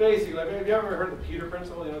basically, have you ever heard of the Peter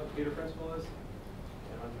Principle? You know what the Peter Principle is?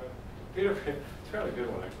 Peter, it's a fairly good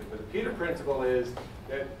one actually, but the Peter Principle is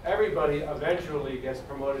that everybody eventually gets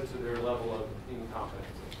promoted to their level of incompetency.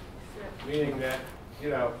 Yeah. Meaning that, you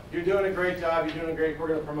know, you're doing a great job, you're doing great, we're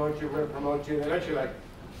going to promote you, and eventually you're like,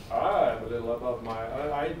 I'm a little above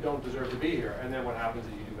I don't deserve to be here. And then what happens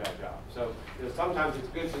is you do a bad job. So you know, sometimes it's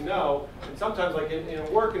good to know, and sometimes like in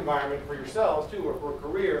a work environment for yourselves too, or for a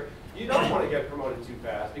career, you don't want to get promoted too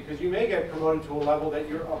fast because you may get promoted to a level that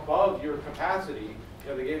you're above your capacity. You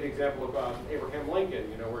know, they gave the example of Abraham Lincoln,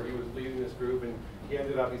 you know, where he was leading this group and he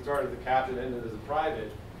started as a captain, ended as a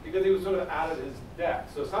private, because he was sort of out of his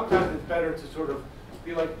depth. So sometimes it's better to sort of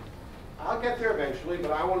be like, I'll get there eventually, but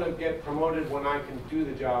I want to get promoted when I can do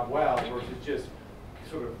the job well, versus just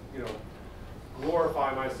sort of, you know,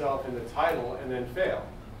 glorify myself in the title and then fail.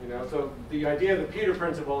 You know, so the idea of the Peter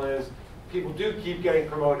Principle is people do keep getting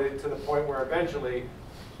promoted to the point where eventually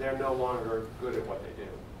they're no longer good at what they do.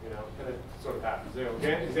 You know, and it sort of happens. You know,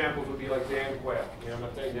 examples would be like Dan Quayle. You know, I'm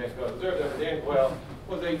not saying Dan Quayle deserved that, but Dan Quayle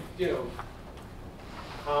was a, you know,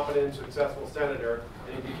 competent, successful senator,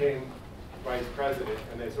 and he became vice president,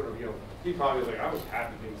 and they sort of, you know, he probably was like, I was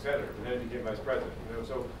happy being senator, and then he became vice president. You know,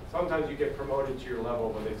 so sometimes you get promoted to your level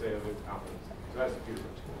when they say of incompetence. So that's the future.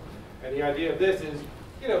 And the idea of this is,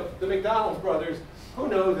 you know, the McDonald's brothers, who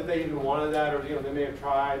knows if they even wanted that, or, you know, they may have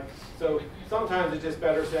tried. So sometimes it's just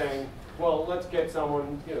better saying, well, let's get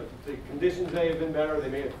someone, you know, the conditions may have been better, they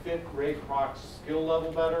may have fit Ray Kroc's skill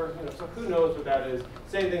level better, you know, so who knows what that is.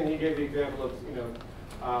 Same thing, he gave the example of, you know,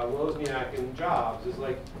 Wozniak and Jobs is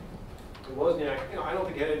like, Wozniak, you know, I don't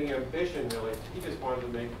think he had any ambition really. He just wanted to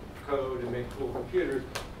make code and make cool computers.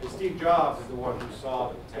 And Steve Jobs is the one who saw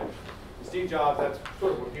the potential. And Steve Jobs, that's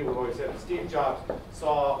sort of what people always said. Steve Jobs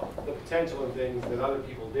saw the potential in things that other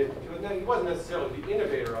people didn't. He wasn't necessarily the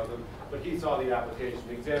innovator of them, but he saw the application.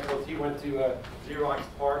 The example is he went to Xerox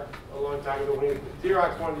PARC a long time ago. When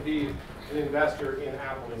Xerox wanted to be an investor in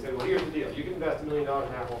Apple, and he said, well, here's the deal. You can invest $1 million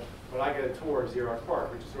in Apple, but I get a tour of Xerox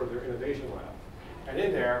PARC, which is sort of their innovation lab. And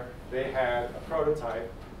in there, they had a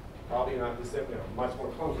prototype, probably not the same, you know, much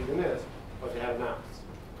more clunky than this, but they had a mouse.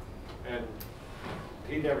 And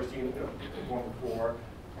he'd never seen one before.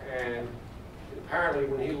 And apparently,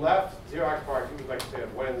 when he left Xerox PARC, it was like say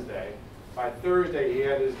on Wednesday. By Thursday, he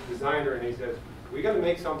had his designer, and he said, "We got to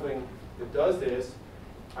make something that does this.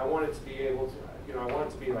 I want it to be able to, you know, I want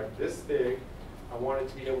it to be like this big. I want it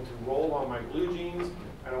to be able to roll on my blue jeans,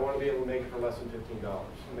 and I want to be able to make it for less than $15."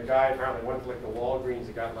 And the guy apparently went to like the Walgreens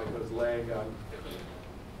and got like those leg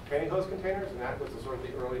pantyhose containers, and that was the sort of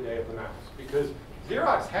the early day of the mouse. Because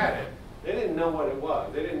Xerox had it, they didn't know what it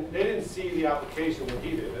was. They didn't see the application that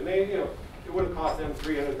he did, and they, you know, it would have cost them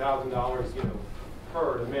 $300,000, you know,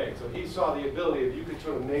 per to make. So he saw the ability if you could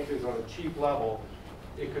sort of make this on a cheap level,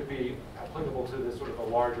 it could be applicable to this sort of a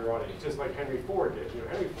larger audience, just like Henry Ford did. You know,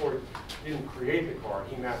 Henry Ford didn't create the car;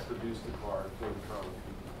 he mass-produced the car for the common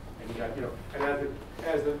people. And he got, you know, and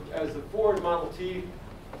as the Ford Model T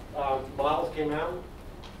models came out,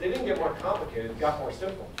 they didn't get more complicated; it got more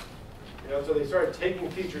simple. You know, so they started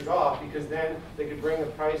taking features off because then they could bring the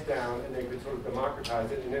price down and they could sort of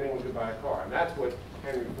democratize it, and anyone could buy a car. And that's what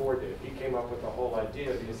Henry Ford did. He came up with the whole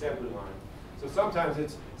idea of the assembly line. So sometimes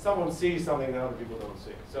it's someone sees something that other people don't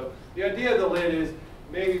see. So the idea of the lid is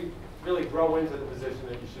maybe really grow into the position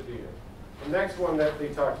that you should be in. The next one that we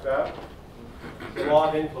talked about, the law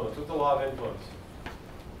of influence. What's the law of influence?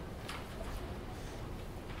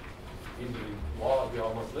 Easy law we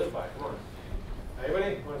all must live by. Come on.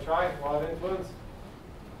 Anybody want to try law of influence?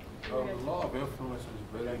 The law of influence is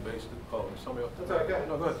really based on somebody else. That's all right, go ahead.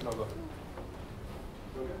 No, go ahead. No, go ahead.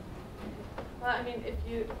 Okay. Well, I mean, if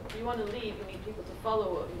you want to lead, you need people to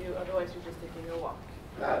follow you. Otherwise, you're just taking a walk.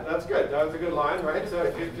 Yeah, that's good. That was a good line, right? So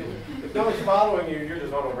if no one's following you, you're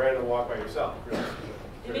just on a random walk by yourself. Really.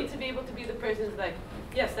 You need to be able to be the person who's like,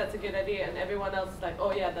 yes, that's a good idea, and everyone else is like,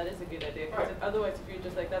 oh yeah, that is a good idea. Because otherwise, if you're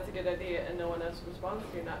just like, that's a good idea, and no one else responds,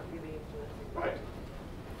 you're not really influencing. Right.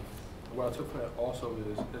 What I took from that also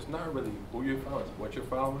is it's not really who you're following, it's what you're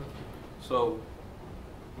following. So,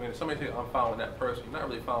 I mean, if somebody says I'm following that person, you're not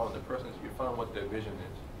really following the person, you're following what their vision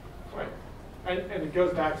is. Right. And it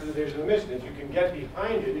goes back to the vision and mission. Is you can get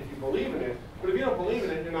behind it if you believe in it, but if you don't believe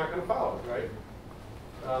in it, you're not going to follow it, right?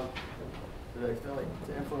 I feel like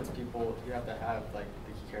to influence people, you have to have like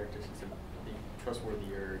the key characteristics of being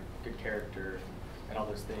trustworthy or good character and all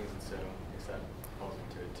those things, and so I guess that falls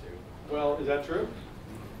into it too. Well, is that true?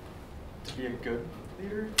 To be a good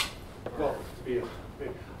leader? Well, to be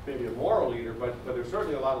maybe a moral leader, but there's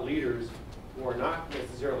certainly a lot of leaders who are not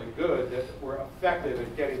necessarily good that were effective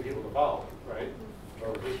at getting people to follow them, right?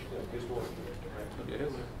 Or historically, right?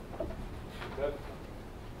 Yeah. That,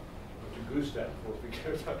 you goose that,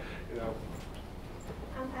 because, you know.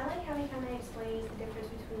 I like how he kind of explains the difference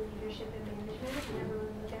between leadership and management. I never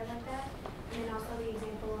really looked at it like that. And then also the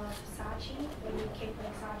example of Saatchi, when he kicked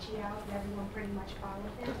like Saatchi out and everyone pretty much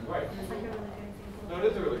followed him. Right. That's like a really good example. No, it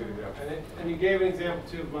is a really good example. And you gave an example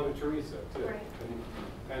too of Mother Teresa too. Right.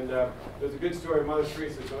 And there's a good story of Mother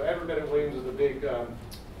Teresa. So Edward Bennett Williams was a big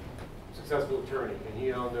successful attorney, and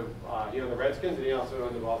he owned the Redskins, and he also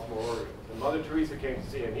owned the Baltimore Orioles. And Mother Teresa came to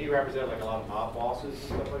see him. He represented like a lot of mob bosses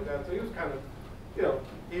and stuff like that. So he was kind of, you know,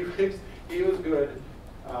 he was good. He was a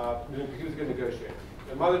good negotiator.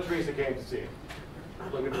 And Mother Teresa came to see him,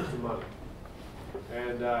 looking for some money.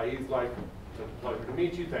 And he's like, "It's a pleasure to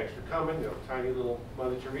meet you. Thanks for coming." You know, tiny little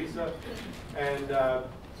Mother Teresa. And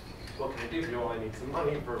what can I do? You know, I need some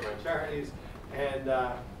money for my charities. And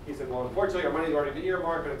he said, well, unfortunately, our money's already been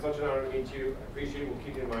earmarked, but it's such an honor to meet you. I appreciate it. We'll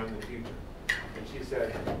keep you in mind in the future. And she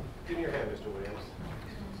said, give me your hand, Mr. Williams.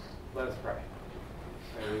 Let us pray.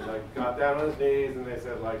 And he like got down on his knees, and they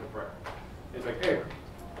said like a prayer. He's like, anyway,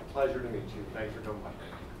 pleasure to meet you. Thanks for coming by.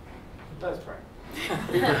 Let us pray.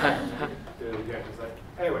 Do it again. He's like,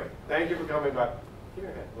 anyway, thank you for coming by. Give me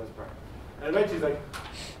your hand. Let's pray. And then she's like,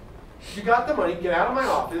 you got the money, get out of my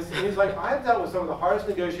office. And he's like, I've dealt with some of the hardest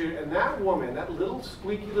negotiators, and that woman, that little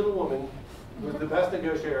squeaky little woman, was the best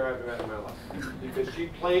negotiator I've ever met in my life. Because she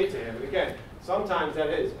played to him. And again, sometimes that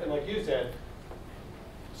is, and like you said,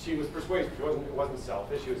 she was persuasive. It wasn't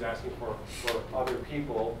selfish. She was asking for other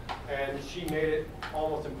people, and she made it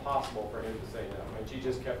almost impossible for him to say no. And she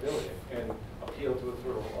just kept doing it and appealed to a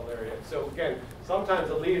sort of area. So again, sometimes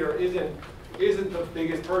a leader isn't the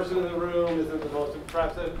biggest person in the room, isn't the most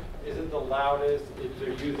impressive, isn't the loudest. They're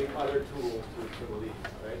using other tools to lead,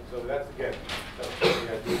 right? So that's again, that's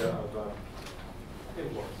the idea of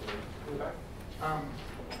influence. Okay.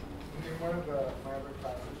 In one of my other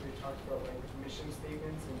classes, we talked about like mission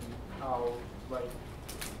statements and how like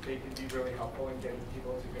they can be really helpful in getting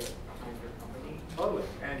people to get behind their company. Totally.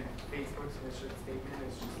 And Facebook's mission statement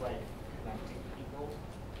is just like connecting people.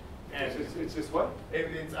 And it's just what?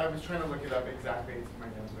 I was trying to look it up exactly. It's in my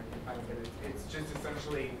notes, but I can't find it. But it's just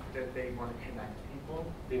essentially that they want to connect people.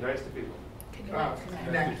 Be nice to people. Connect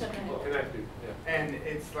people. Connect people. Yeah. And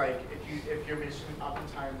it's like if your mission,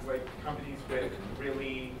 oftentimes like companies with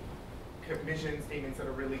really mission statements that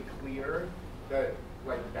are really clear, that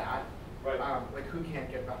like that, right? Like who can't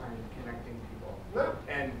get behind connecting people? No.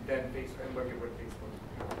 And then Facebook, and look at what Facebook,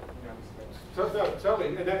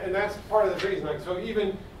 Totally, and that's part of the reason. Like, so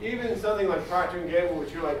even something like Procter & Gamble,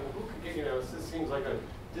 which you're like, well, who could get, this seems like a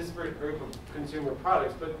disparate group of consumer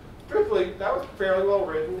products, but truthfully, that was fairly well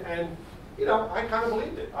written, and I kind of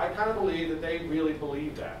believed it. I kind of believe that they really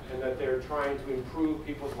believe that, and that they're trying to improve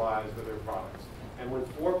people's lives with their products. And when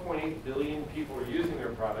 4.8 billion people are using their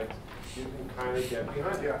products, you can kind of get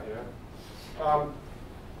behind it. Yeah.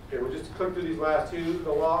 Okay, we'll just click through these last two.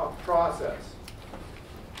 The law of process.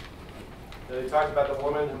 And they talked about the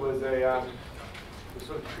woman who was was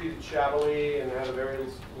sort of treated shabbily and had a very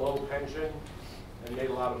low pension and made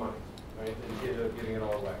a lot of money, right? And she ended up giving it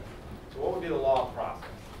all away. So what would be the law of process?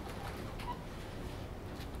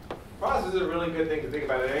 Process is a really good thing to think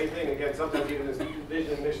about in anything. Again, sometimes even this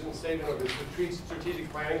vision and mission statement or the strategic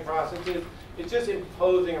planning processes, it's just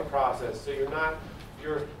imposing a process. So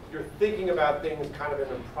you're thinking about things kind of in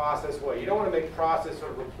a process way. You don't want to make process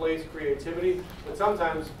sort of replace creativity, but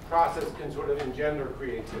sometimes process can sort of engender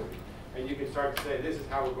creativity. And you can start to say, this is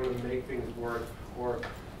how we're going to make things work. Or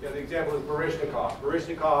the example is Baryshnikov.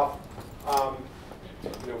 Baryshnikov,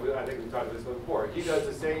 I think we've talked about this before. He does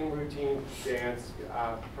the same routine dance,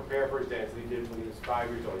 prepare for his dance that he did when he was 5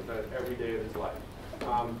 years old. He's done it every day of his life.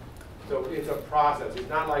 So it's a process. It's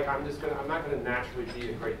not like I'm not going to naturally be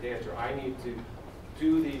a great dancer. I need to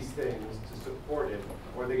do these things to support it.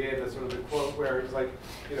 Or they gave us sort of the quote where it's like,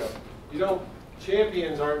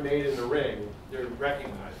 champions aren't made in the ring, they're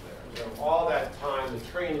recognized there. All that time, the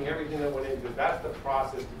training, everything that went into it, that's the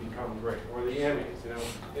process to become great. Or the Emmys,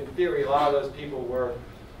 in theory, a lot of those people were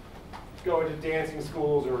going to dancing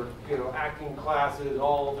schools or acting classes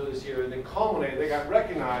all through this year, and they culminated. They got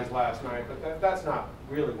recognized last night, but that's not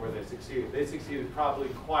really where they succeeded. They succeeded probably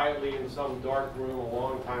quietly in some dark room a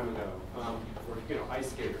long time ago, or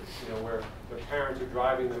ice skaters, where their parents are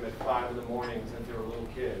driving them at 5 in the morning since they were a little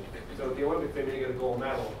kid. So at the Olympics, they may get a gold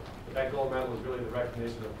medal, but that gold medal is really the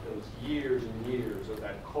recognition of those years and years of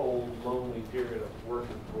that cold, lonely period of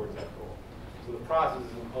working towards that goal. So the process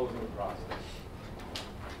is imposing the process.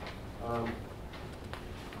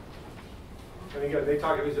 And again, they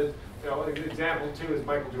talk about this. An example too is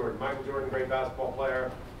Michael Jordan. Michael Jordan, great basketball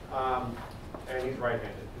player, and he's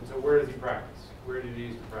right-handed. And so where does he practice? Where did he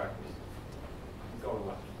use to practice? He's going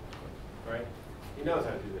left, right? He knows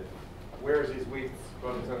how to do this. Where is his weakness?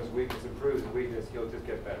 Focus on his weakness, improves his weakness, he'll just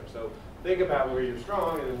get better. So think about where you're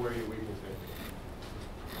strong and then where your weakness is.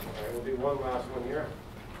 All right, we'll do one last one here.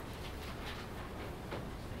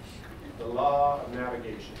 The law of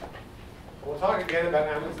navigation. We'll talk again about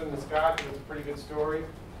Amundsen and Scott because it's a pretty good story.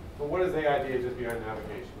 But what is the idea just behind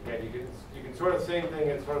navigation? Again, you can sort of the same thing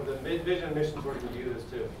as sort of the vision mission sort of do this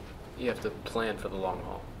too. You have to plan for the long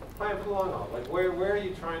haul. Plan for the long haul. Like where are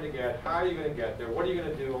you trying to get? How are you going to get there? What are you going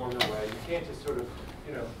to do along the way? You can't just sort of,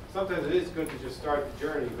 sometimes it is good to just start the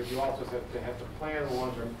journey, but you also have to plan the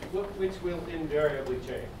long term, which will invariably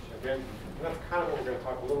change. Again, and that's kind of what we're going to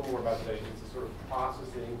talk a little more about today. It's a sort of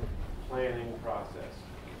processing, planning process.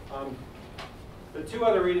 The two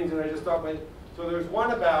other readings that I just thought about, so there's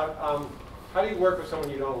one about How do you work with someone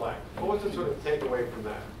you don't like? What was the sort of takeaway from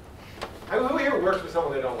that? Who here works with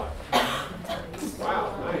someone they don't like?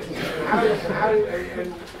 Wow, nice.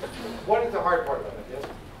 And what is the hard part about it? Yes?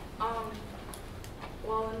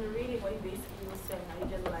 Well, in the reading, what he basically was saying, how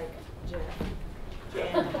he didn't like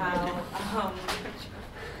Jeff, and how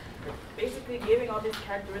basically giving all these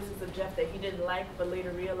characteristics of Jeff that he didn't like, but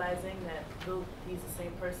later realizing that he's the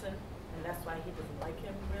same person, and that's why he doesn't like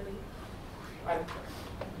him, really.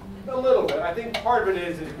 A little bit. I think part of it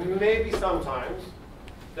is maybe sometimes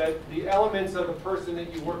that the elements of a person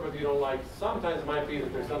that you work with you don't like, sometimes it might be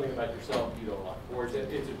that there's something about yourself you don't like, or it's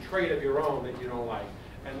a trait of your own that you don't like.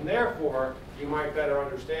 And therefore, you might better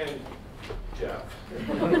understand Jeff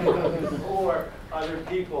or other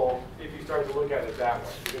people if you start to look at it that way.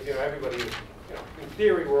 Because everybody, in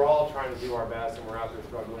theory, we're all trying to do our best and we're out there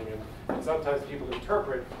struggling, and sometimes people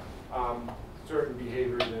interpret certain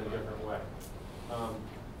behaviors in a different way.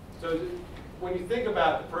 So when you think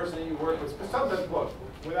about the person that you work with, because sometimes, look,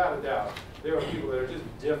 without a doubt, there are people that are just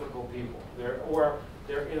difficult people. Or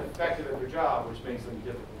they're ineffective at their job, which makes them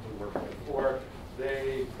difficult to work with. Or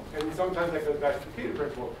and sometimes that goes back to the Peter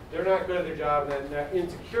principle, they're not good at their job, and then that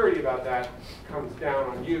insecurity about that comes down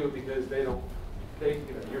on you because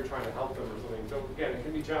you're trying to help them or something. So again, it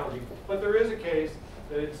can be challenging. But there is a case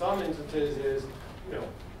that in some instances is,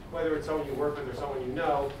 whether it's someone you work with or someone you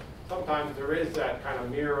know, sometimes there is that kind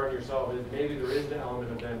of mirror on yourself, and maybe there is an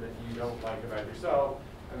element of them that you don't like about yourself,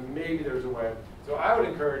 and maybe there's a way. So I would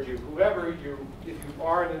encourage you, if you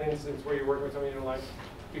are in an instance where you're working with someone you don't like,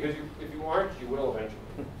 because if you aren't, you will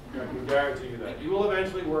eventually. I can guarantee you that. You will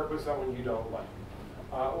eventually work with someone you don't like,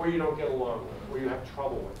 or you don't get along with, or you have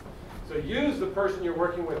trouble with. So use the person you're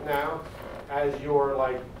working with now as your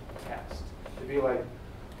test. To be like,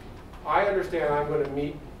 I understand I'm going to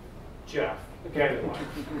meet Jeff again in life.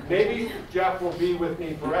 Maybe Jeff will be with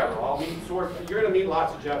me forever. You're going to meet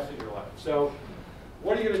lots of Jeffs in your life. So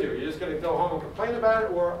what are you going to do? Are you just going to go home and complain about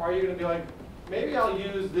it, or are you going to be like, maybe I'll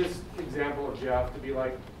use this example of Jeff to be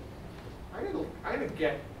like, I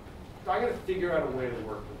gotta figure out a way to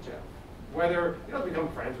work with Jeff. Whether you don't become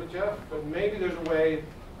friends with Jeff, but maybe there's a way,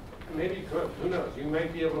 maybe you could, who knows? You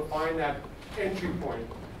might be able to find that entry point.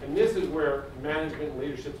 And this is where management and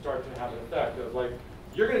leadership start to have an effect of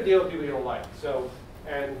you're gonna deal with people you don't like. So,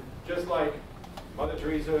 and just like Mother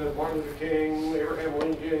Teresa, Martin Luther King, Abraham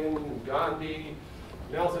Lincoln, Gandhi,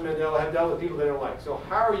 Nelson Mandela have dealt with people they don't like. So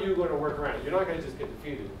how are you going to work around it? You're not going to just get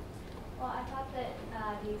defeated. Well, I thought that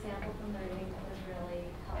the example from the reading that was really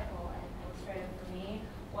helpful and illustrative for me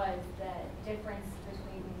was the difference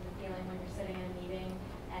between the feeling when you're sitting in a meeting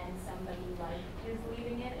and somebody is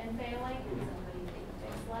leading it and failing, and somebody that you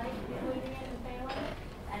dislike is leading it and failing,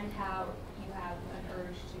 and how you have an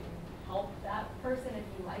urge to help that person if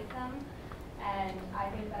you like them. And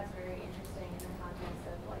I think that's very interesting in the context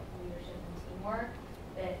of leadership and teamwork.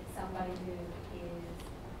 That somebody who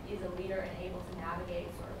is a leader and able to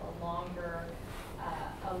navigate sort of a longer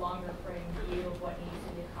frame view of what needs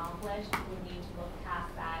to be accomplished would need to look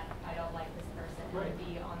past that. I don't like this person, and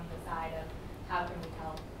be on the side of how can we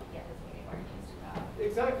help get this meeting where it needs to go.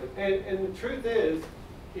 Exactly, and the truth is,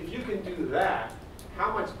 if you can do that,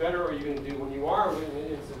 how much better are you going to do when you are in an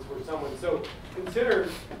instance where someone? So consider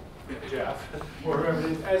Jeff or whoever it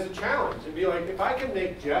is as a challenge and be like, if I can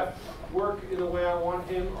make Jeff work in the way I want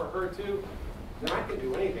him or her to, then I can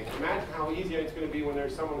do anything. Imagine how easy it's going to be when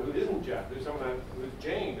there's someone who isn't Jeff. There's someone who's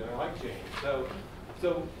Jane, and I like Jane. So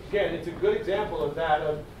again, it's a good example of that.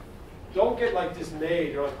 Don't get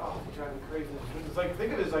dismayed. You're like, oh, they're driving me crazy. It's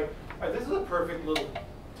think of it as this is a perfect little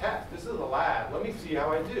test. This is a lab. Let me see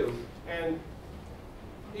how I do. And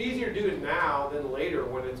easier to do it now than later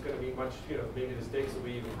when it's going to be much, maybe the stakes will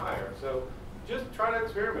be even higher. So just try to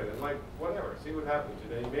experiment and whatever, see what happens.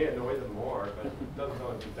 You may annoy them more, but it doesn't sound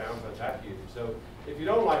like the downside's that huge. So if you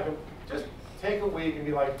don't like them, just take a week and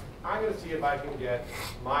be like, I'm going to see if I can get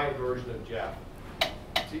my version of Jeff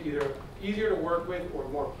to either easier to work with or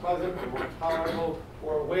more pleasant or more tolerable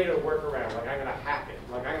or a way to work around. I'm going to hack it.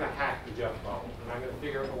 I'm going to hack the Jeff bubble and I'm going to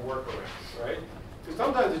figure out a workaround, right? Because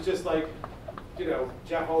sometimes it's just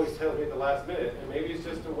Jeff always tells me at the last minute, and maybe it's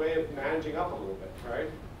just a way of managing up a little bit, right?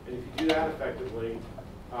 And if you do that effectively,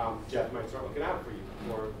 Jeff might start looking out for you.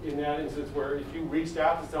 Or in that instance where if you reached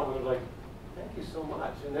out to someone, they're like, thank you so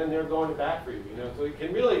much, and then they're going back for you, So it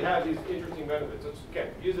can really have these interesting benefits. So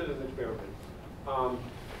again, use it as an experiment.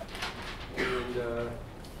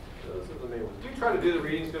 Those are the main ones. Do try to do the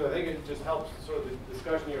readings, because I think it just helps sort of the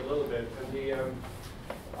discussion here a little bit. And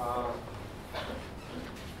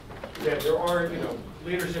there are,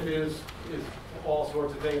 leadership is all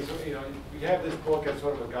sorts of things. So, we have this book as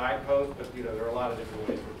sort of a guidepost, but there are a lot of different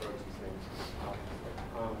ways to approach these things.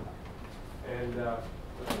 Let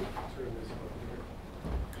me turn this over here.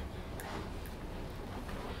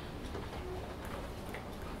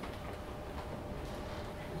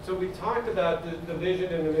 So we talked about the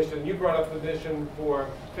vision and the mission. You brought up the mission for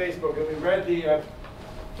Facebook, and we read the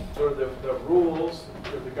sort of the rules,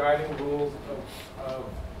 the guiding rules of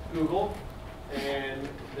Google, and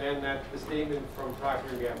then the statement from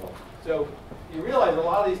Procter & Gamble. So you realize a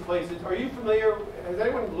lot of these places, are you familiar, has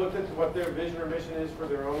anyone looked at what their vision or mission is for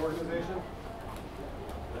their own organization?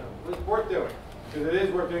 No. It's worth doing, because it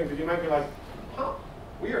is worth doing, because you might be like, huh,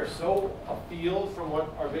 we are so afield from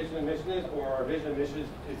what our vision and mission is, or our vision and mission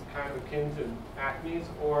is kind of akin to Acme's,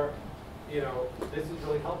 or, this is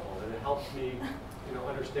really helpful, and it helps me,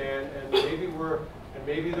 understand, and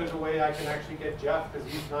maybe there's a way I can actually get Jeff, because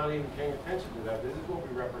he's not even paying attention to that. This is what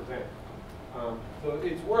we represent. So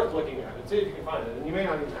it's worth looking at and see if you can find it, and you may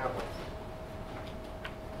not even have one.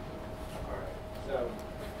 All right, so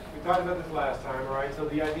we talked about this last time, all right? So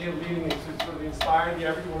the idea of leading is to sort of inspire the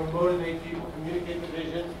effort. You want to motivate people, communicate the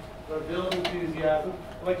vision, sort of build enthusiasm.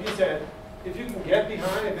 Like you said, if you can get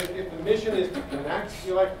behind it, if the mission is to connect,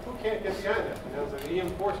 you're like, who can't get behind that? It's like E.M.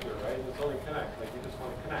 Forster, right? It's only connect, like you just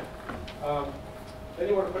want to connect. Then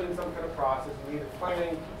you want to put in some kind of process. You need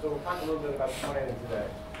planning. So we'll talk a little bit about planning today.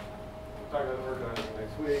 We'll talk about organizing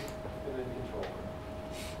next week, and then control.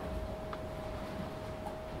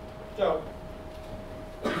 So,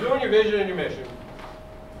 you're doing your vision and your mission.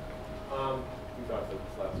 We talked about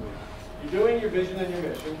this last week. You're doing your vision and your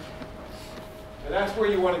mission, and that's where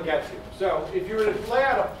you want to get to. So, if you were to lay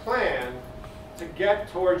out a plan to get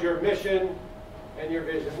towards your mission and your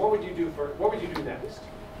vision, what would you do first? What would you do next?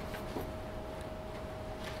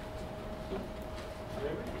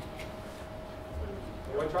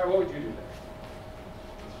 You want to try? What would you do next?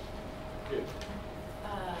 Good.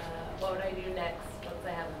 What would I do next once I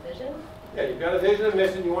have a vision? Yeah, you've got a vision and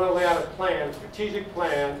mission. You want to lay out a plan, a strategic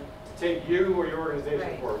plan to take you or your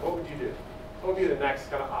organization forward. What would you do? What would be the next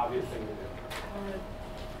kind of obvious thing to do?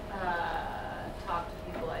 I would talk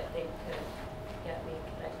to people I think could get me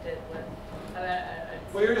connected with.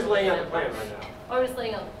 Well, you're just laying out the plan right now. Oh, I'm just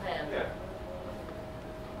laying out the plan. Yeah.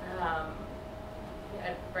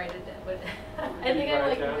 I'd write it down, but I think I'm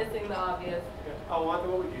like missing the obvious. Okay. Oh, what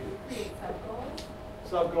would you do? Create sub-goals.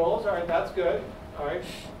 Sub-goals, all right, that's good. All right.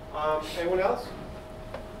 Anyone else?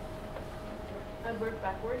 I'd work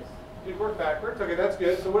backwards. You'd work backwards? Okay, that's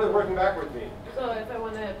good. So what does working backwards mean? So if I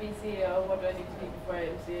want to be CEO, what do I need to be before I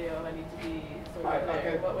am CEO? I need to be sort of there.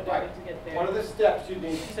 Okay. What would I need to get there? What are the steps you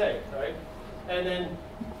need to take, right? And then,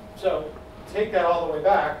 so take that all the way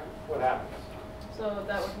back, what happens? So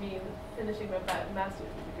that would mean finishing my master's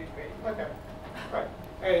degree grade. Okay, right.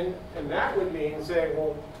 And that would mean saying,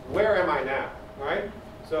 well, where am I now, right?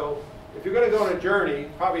 So if you're going to go on a journey,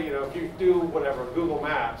 probably, if you do whatever, Google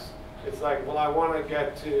Maps, it's like, well, I want to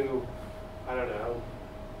get to, I don't know,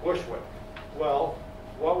 Bushwick. Well,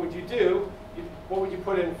 what would you do? What would you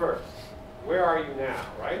put in first? Where are you now,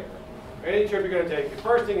 right? Any trip you're going to take, the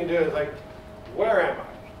first thing you do is like, where am I?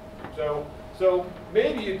 So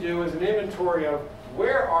maybe you do as an inventory of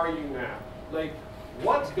where are you now? Like,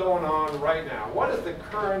 what's going on right now? What is the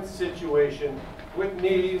current situation with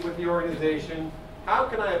me, with the organization? How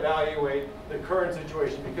can I evaluate the current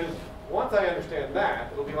situation? Because once I understand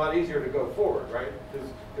that, it'll be a lot easier to go forward, right? Because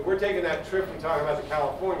if we're taking that trip we talk about to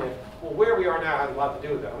California, well, where we are now has a lot to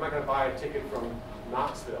do with that. I'm not going to buy a ticket from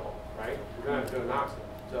Knoxville, right? We're going to have to go to Knoxville.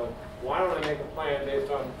 So why don't I make a plan based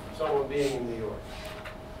on someone being in New York?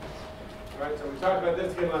 All right, so we talked about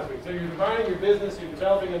this again last week. So you're defining your business, you're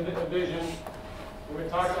developing a vision. We're going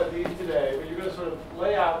to talk about these today, but you're going to sort of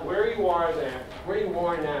lay out where you are there, where you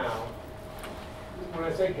are now. When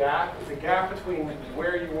I say gap, it's a gap between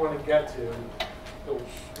where you want to get to. So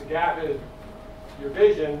the gap is your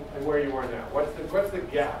vision and where you are now. What's the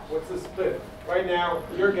gap? What's the split? Right now,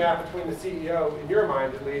 your gap between the CEO, in your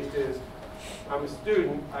mind at least, is I'm a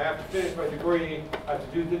student, I have to finish my degree, I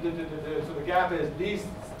have to do. So the gap is these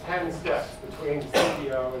 10 steps between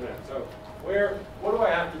CEO and that. So what do I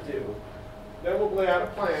have to do? Then we'll lay out a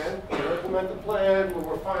plan, we'll implement the plan, we'll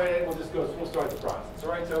refine it, we'll start the process. All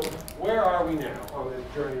right, so where are we now on this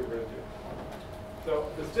journey we're going to do? So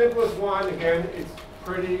the simplest one, again, it's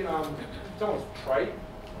pretty, it's almost trite,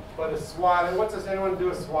 but a SWOT, and what's this, anyone do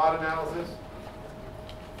a SWOT analysis?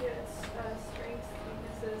 Yes, strengths,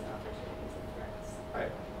 weaknesses, opportunities, and threats.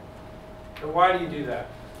 Right. And why do you do that?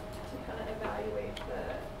 To kind of evaluate the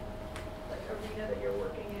arena that you're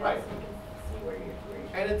working in, right. So you can see where you're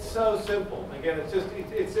And it's so simple. Again,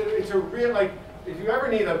 it's a real, like, if you ever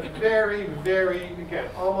need a very, very, again,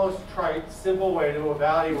 almost trite, simple way to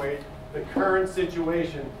evaluate the current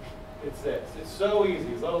situation, it's this. It's so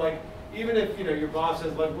easy. So like, even if your boss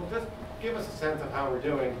says, like, well, just give us a sense of how we're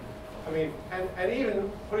doing. I mean, and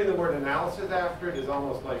even putting the word analysis after it is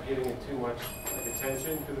almost like giving it too much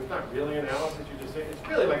attention, because it's not really analysis. You just say it's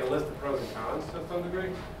really like a list of pros and cons to some degree.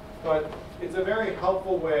 But it's a very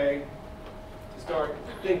helpful way to start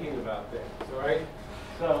thinking about things. All right.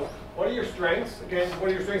 So, what are your strengths? Again, what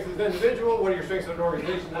are your strengths as an individual? What are your strengths as an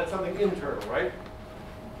organization? That's something internal, right?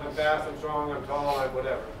 I'm fast, I'm strong, I'm tall, I'm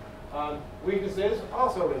whatever. Weaknesses,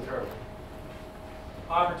 also internal.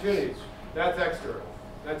 Opportunities, that's external.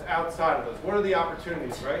 That's outside of us. What are the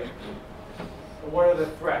opportunities, right? And what are the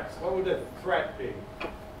threats? What would the threat be?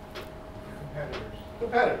 Competitors.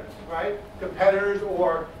 Competitors, right? Competitors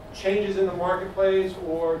or changes in the marketplace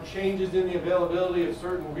or changes in the availability of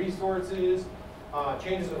certain resources,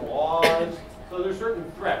 changes in laws. So there's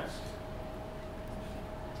certain threats.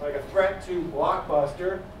 Like a threat to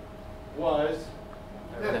Blockbuster was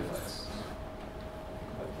Netflix.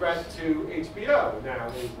 A threat to HBO now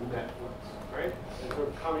is Netflix, right? And sort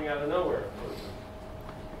of coming out of nowhere.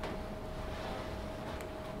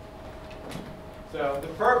 So the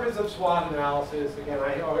purpose of SWOT analysis, again,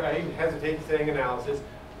 I hesitate saying analysis,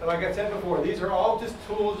 but like I said before, these are all just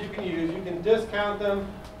tools you can use. You can discount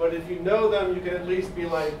them, but if you know them, you can at least be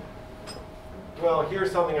like, well,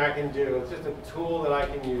 here's something I can do. It's just a tool that I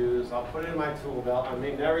can use. I'll put it in my tool belt. I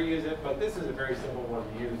may never use it, but this is a very simple one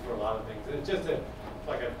to use for a lot of things. It's just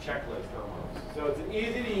like a checklist almost. So it's an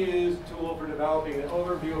easy-to-use tool for developing an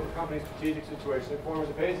overview of a company's strategic situation. It forms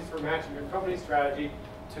a basis for matching your company's strategy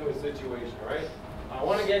to a situation, right? I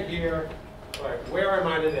want to get here. All right, where am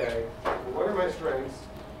I today? What are my strengths?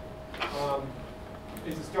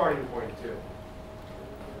 Is a starting point too.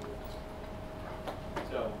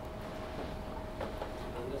 So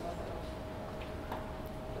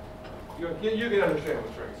you can understand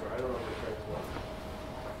what strengths are. I don't know what strengths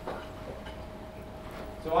are.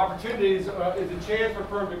 So opportunities is a chance for a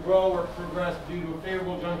firm to grow or progress due to a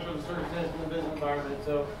favorable juncture of the circumstances in the business environment.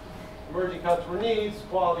 So emerging customer needs,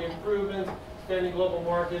 quality improvements, expanding global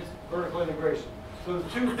markets, vertical integration. So the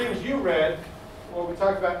two things you read, well, we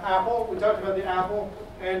talked about Apple, we talked about the Apple,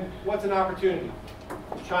 and what's an opportunity?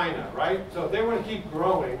 China, right? So if they want to keep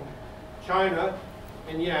growing, China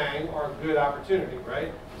and Yang are a good opportunity,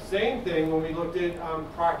 right? Same thing when we looked at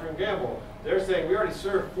Procter & Gamble. They're saying we already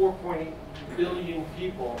serve 4.8 billion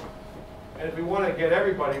people, and if we want to get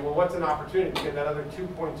everybody, well, what's an opportunity to get that other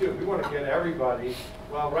 2.2? If we want to get everybody,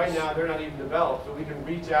 well, right now they're not even developed, so we can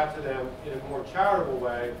reach out to them in a more charitable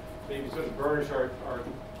way, maybe sort of burnish our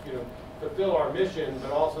fulfill our mission,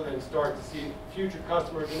 but also then start to see future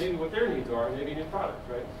customers and maybe what their needs are, and maybe new products,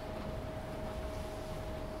 right?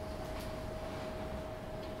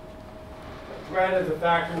 A threat is a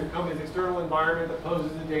factor in the company's external environment that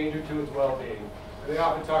poses a danger to its well-being. And they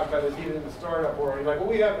often talk about this even in the startup world. You're like, well,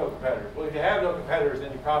 we have no competitors. Well, if you have no competitors,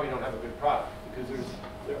 then you probably don't have a good product, because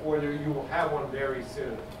you will have one very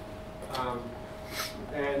soon.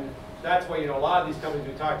 And that's why, a lot of these companies,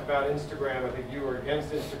 we talked about Instagram. I think you were against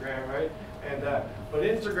Instagram, right? And but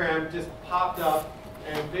Instagram just popped up,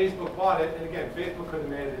 and Facebook bought it. And again, Facebook could have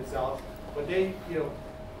made it itself, but they,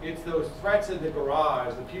 it's those threats in the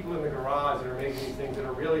garage, the people in the garage that are making these things that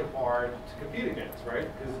are really hard to compete against, right?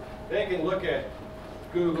 Because they can look at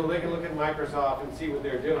Google, they can look at Microsoft and see what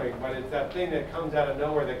they're doing, but it's that thing that comes out of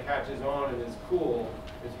nowhere that catches on and is cool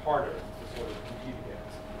is harder to sort of compete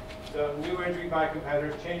against. So new entry by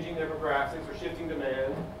competitors, changing demographics or shifting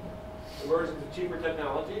demand, emergence of cheaper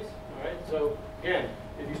technologies, all right? So again,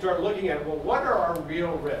 if you start looking at, well, what are our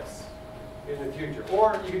real risks in the future?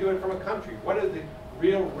 Or you can do it from a country. What is the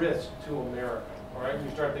real risk to America? All right, and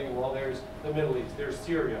you start thinking, well, there's the Middle East, there's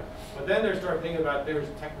Syria. But then they start thinking about there's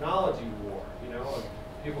technology war, and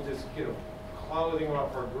people just, clothing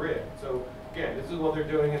off our grid. So again, this is what they're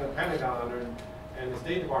doing in the Pentagon and the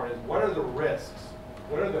State Department is what are the risks?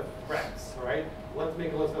 What are the threats, right? Let's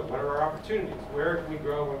make a list of what are our opportunities? Where can we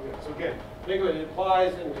grow? So again, think of it, it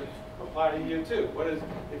applies and it apply to you too. What is,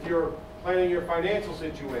 if you're planning your financial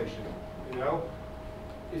situation,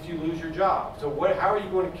 if you lose your job. So how are you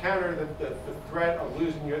going to counter the threat of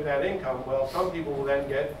losing that income? Well, some people will then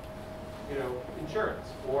get, insurance.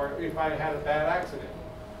 Or if I had a bad accident,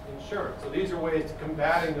 insurance. So these are ways to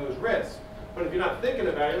combating those risks. But if you're not thinking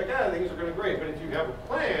about it, you're like, things are going to be great. But if you have a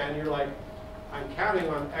plan, you're like, I'm counting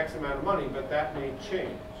on X amount of money, but that may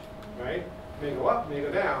change, right? It may go up, it may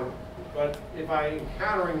go down. But if I'm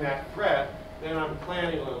encountering that threat, then I'm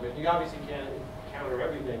planning a little bit. You obviously can't encounter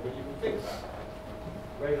everything, but you can think about it.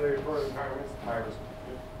 Regulatory requirements, high risk.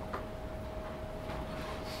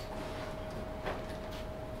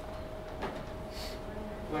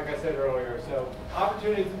 like I said earlier. So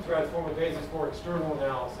opportunities and threats form a basis for external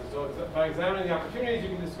analysis. So by examining the opportunities, you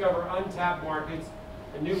can discover untapped markets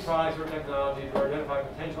and new products or technologies, or identify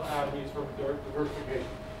potential avenues for diversification.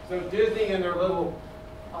 So Disney and their little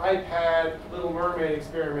iPad Little Mermaid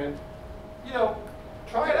experiment, you know,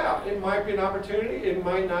 try it out. It might be an opportunity, it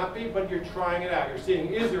might not be, but you're trying it out. You're seeing,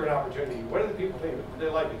 is there an opportunity? What did the people think of it? Did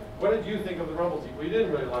they like it? What did you think of the Rumble sequel? You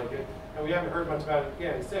didn't really like it, and we haven't heard much about it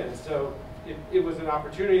again since. So it was an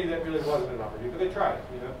opportunity that really wasn't an opportunity, but they tried it,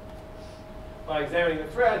 you know. By examining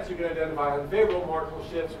the threats, you can identify unfavorable market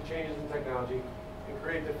shifts or changes in technology and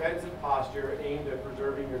create defensive posture aimed at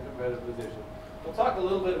preserving your competitive position. We'll talk a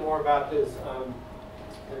little bit more about this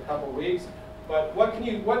in a couple of weeks, but what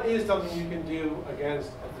is something you can do against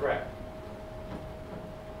a threat?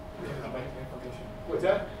 What's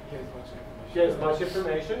that? Get as much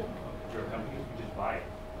information. If you're a company, you just buy it.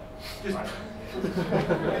 Just, you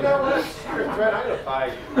know what? You're a threat, I'm going to buy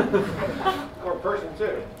you. Or a person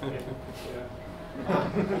too. Yeah.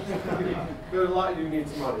 There's a lot, you need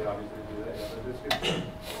some money obviously to do that, yeah, but it's good.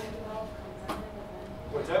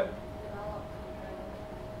 What's that?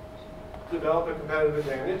 Develop a competitive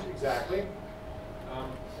advantage, exactly.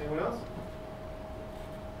 Anyone else?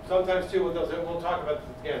 Sometimes too, we'll talk about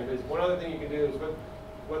this again, but one other thing you can do is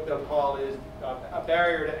what they'll call is a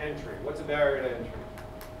barrier to entry. What's a barrier to entry?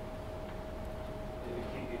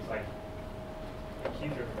 It's like, it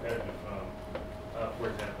keeps your competitive, for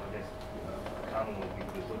example, I guess, a common one would be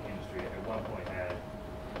the book industry at one point had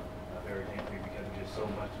a barrier to entry because it was just so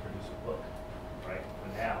much to produce a book, right?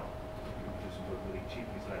 But now, you can produce a book really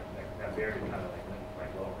cheaply, so that barrier kind of like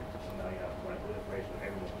lowering. So now you have like proliferation of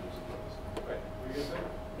everyone producing books. Right. What are you going to say?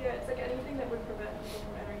 Yeah, it's like anything that would prevent people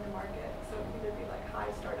from entering the market. So it would either be like high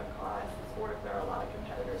startup costs, or if there are a lot of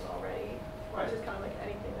competitors already, Right. which is kind of like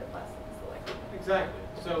anything that lessens the likelihood. Exactly.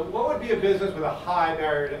 So what would be a business with a high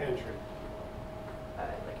barrier to entry?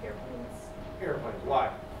 Like airplanes. Airplanes.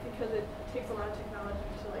 Why? Because it takes a lot of technology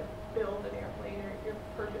to like build an airplane, or your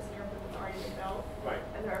purchase an airplane that's already been built. Right.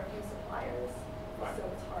 And there are a few suppliers. Right. So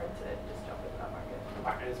it's hard to just jump into that market.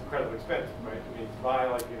 Right, and it's incredibly expensive, right? I mean, to buy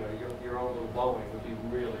like, you know, your own little Boeing would be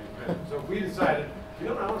really expensive. So if we decided, you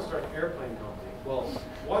know what, I want to start an airplane company. Well,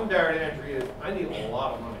 one barrier to entry is I need a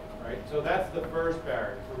lot of money, right? So that's the first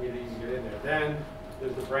barrier for me to even get in there. Then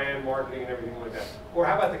there's the brand marketing and everything like that. Or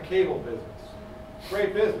how about the cable business?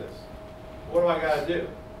 Great business. What do I got to do?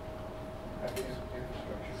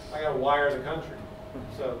 I got to wire the country.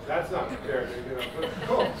 So that's not fair, you know. But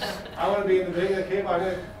cool. I want to be in the beginning of the cable.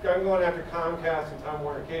 I'm going after Comcast and Time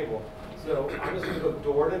Warner Cable. So I'm just going to go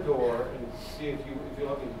door to door and see if you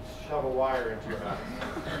let me shove a wire into your house.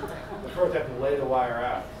 But first I have to lay the wire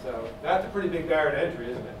out. So that's a pretty big barrier to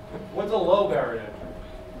entry, isn't it? What's a low barrier to entry?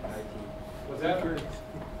 IT. What's that?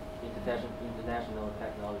 International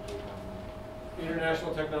technology company.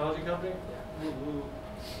 International technology company? Yeah.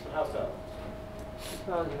 How so?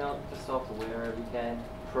 Well, you know, the software we can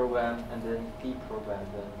program and then deprogram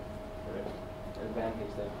the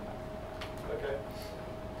advantage there. Okay.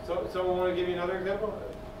 So someone want to give me another example?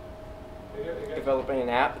 Developing an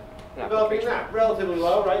app. Developing an app, relatively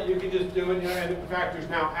low, right? You can just do it, you know, and in fact, there's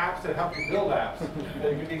now apps that help you build apps.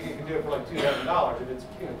 You can do it for like $2,000, and it's,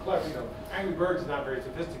 you know, clever. You know, Angry Birds is not very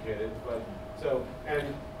sophisticated, but so,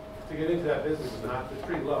 and to get into that business is not, it's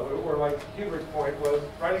pretty low. Or like Hubert's point was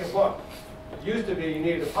writing a book. It used to be you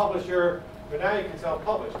needed a publisher, but now you can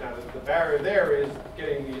self-publish. Now the barrier there is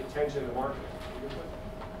getting the attention of the market.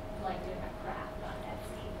 Like doing a craft on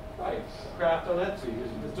Etsy. Right, craft on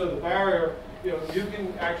Etsy. So the barrier, you know, you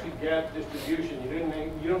can actually get distribution.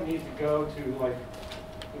 You don't need to go to like,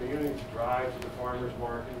 you know, you don't need to drive to the farmer's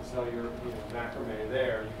market and sell your, you know, macrame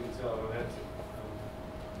there. You can sell it on Etsy.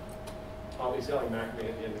 I'll be selling macrame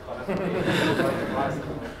at the end of class.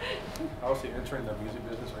 I would say entering the music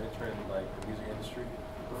business or entering like the music industry,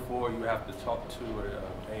 before you have to talk to an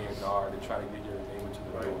A&R to try to get your name into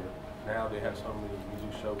the door. Now they have so many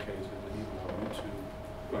music showcases and even on YouTube,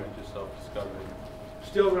 you can just self-discover.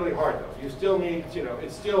 Still really hard though. You still need, you know, you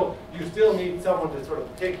still need someone to sort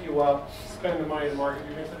of pick you up, spend the money to market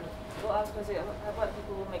you. Well, I was going to say, how about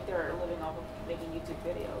people who make their living off of making YouTube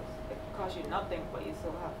videos? It costs you nothing, but you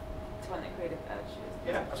still have ton of creative edges.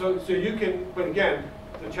 Yeah. So you can, but again,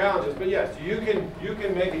 the challenge is, but yes, you can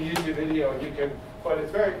make a YouTube video and you can, but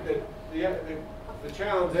it's very the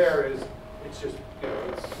challenge there is it's just, you know,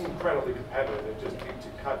 it's incredibly competitive. It just needs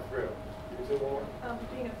to cut through. Is it more?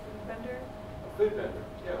 Being a food vendor. A food vendor.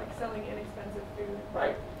 Yeah. Like selling inexpensive food.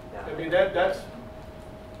 Right. Yeah. I mean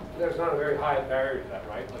there's not a very high barrier to that,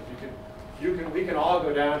 right? Like we can all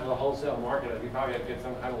go down to the wholesale market. You probably have to get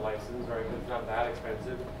some kind of license, right? It's not that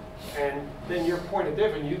expensive. And then your point of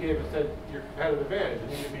difference, you gave us your competitive advantage. It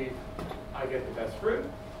needs to be, I get the best fruit,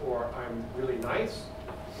 or I'm really nice,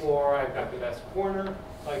 or I've got the best corner.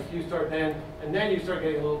 Like you start then, and then you start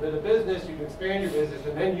getting a little bit of business, you can expand your business,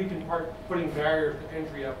 and then you can start putting barriers to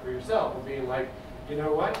entry up for yourself and being like, you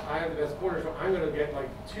know what, I have the best corner, so I'm going to get like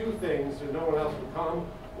 2 things so no one else will come,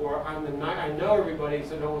 or I know everybody,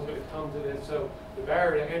 so no one's going to come to this. So the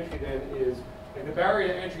barrier to entry then is, and the barrier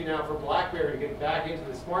to entry now for BlackBerry to get back into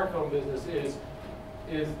the smartphone business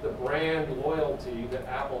is the brand loyalty that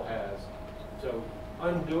Apple has. So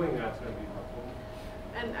undoing that's going to be helpful.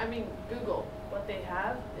 And I mean, Google, what they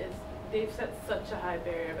have is they've set such a high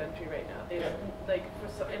barrier of entry right now. They've, like,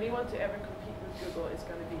 for anyone to ever compete with Google is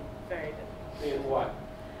going to be very difficult. In what?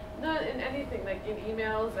 Not in anything, like in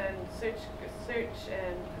emails and search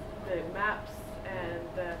and the maps and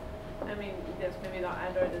the, I mean, yes, maybe not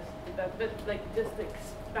Android is that, but like just the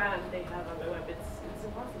expand they have on the web, it's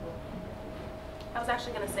impossible. I was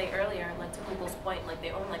actually going to say earlier, like to Google's point, like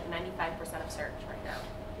they own like 95% of search right now.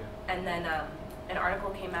 Yeah. And then an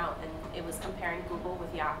article came out and it was comparing Google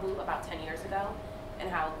with Yahoo about 10 years ago, and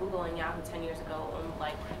how Google and Yahoo 10 years ago owned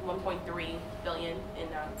like 1.3 billion in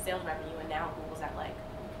sales revenue, and now Google's at like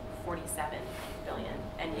 47 billion,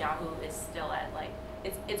 and Yahoo is still at like,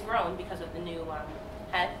 it's grown because of the new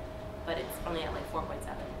head, but it's only at like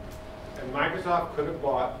 4.7. And Microsoft could have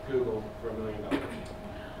bought Google for $1 million.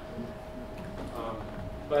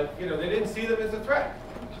 But you know, they didn't see them as a threat.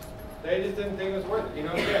 They just didn't think it was worth it. You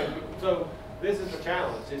know, again, so this is the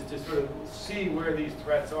challenge, is to sort of see where these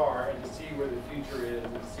threats are and to see where the future is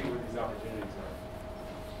and to see where these opportunities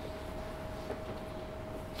are.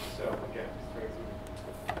 So again, just very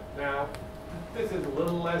easy. Now, this is a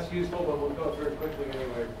little less useful, but we'll go through it quickly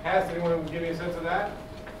anyway. Past, anyone give me a sense of that?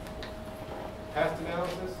 Past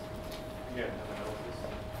analysis? Again,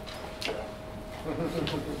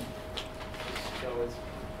 analysis. So it's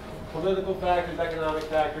political factors, economic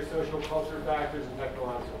factors, social culture factors, and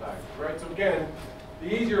technological factors, right? So again,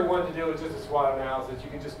 the easier one to do is just a SWOT analysis. You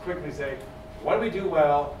can just quickly say, what do we do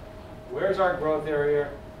well? Where's our growth area?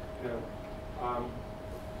 You know,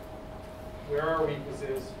 where are our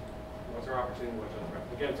weaknesses? What's our opportunity? What's our threat?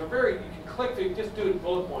 Again, so very, you can click to just do it in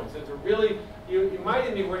bullet points. It's a really, it might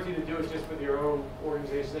even be worth you to do it just with your own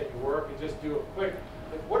organization that you work, and just do a quick,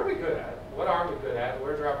 like, what are we good at? What aren't we good at?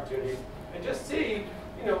 Where's our opportunities? And just see,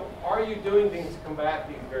 you know, are you doing things to combat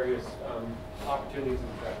these various opportunities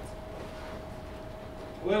and threats?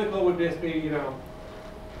 Political would just be, you know,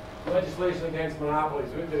 legislation against monopolies.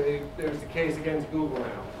 There's the case against Google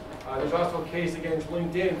now. There's also a case against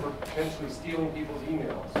LinkedIn for potentially stealing people's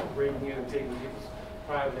emails, breaking in and taking people's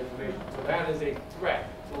private information. So that is a threat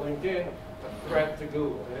to LinkedIn, a threat to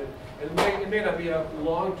Google. And it may not be a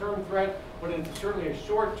long-term threat, but it's certainly a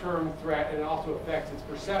short-term threat, and it also affects its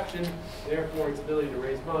perception, therefore its ability to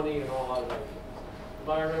raise money and all other things.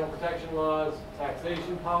 Environmental protection laws,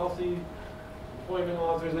 taxation policy, employment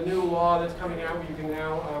laws. There's a new law that's coming out where you can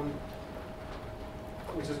now,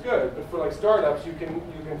 which is good, but for like startups, you can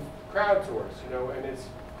crowdsource, you know, and it's,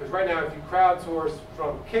 because right now if you crowdsource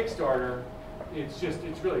from Kickstarter, it's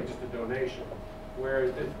really just a donation.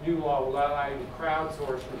 Whereas this new law will allow you to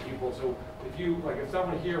crowdsource from people. So if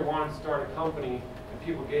someone here wanted to start a company and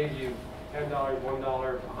people gave you $10, $1,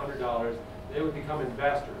 $100, they would become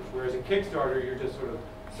investors. Whereas in Kickstarter, you're just sort of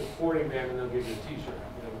supporting them and they'll give you a t-shirt,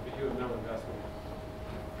 you know, but you have no investment.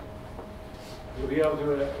 You'll be able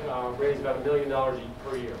to raise about $1 million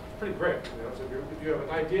per year. Pretty great, you know. So if you have an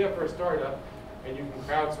idea for a startup and you can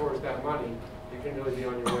crowdsource that money, you can really be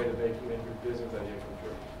on your way to making your business idea come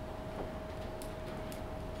true.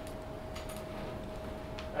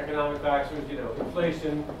 Economic factors, you know,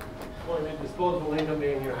 inflation, employment, disposable income,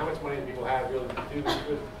 being, you know, how much money do people have really to do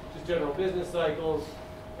with just general business cycles,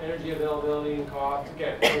 energy availability and costs.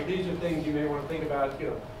 Again, so these are things you may want to think about. You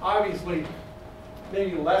know, obviously,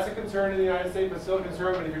 maybe less a concern in the United States, but still a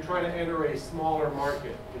concern. But if you're trying to enter a smaller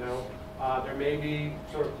market, you know, there may be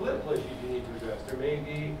sort of political issues you need to address. There may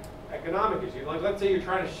be economic issues. Like, let's say you're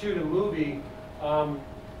trying to shoot a movie,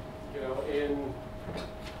 you know, in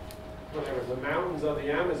whatever, the mountains of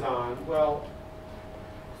the Amazon. Well,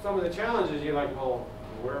 some of the challenges you're like, well,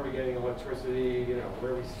 where are we getting electricity, you know,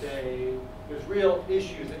 where we stay. There's real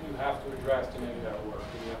issues that you have to address to make that work,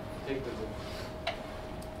 and you have to take those in.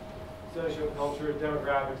 Social culture,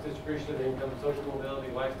 demographics, distribution of income, social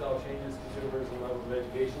mobility, lifestyle changes, consumers, and levels of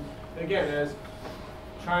education. And again, as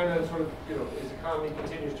China sort of, its economy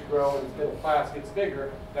continues to grow and its middle class gets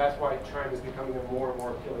bigger, that's why China is becoming a more and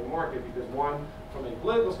more appealing market, because one, from a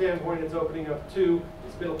political standpoint, it's opening up. Two,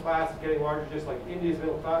 its middle class is getting larger, just like India's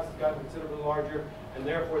middle class has gotten considerably larger, and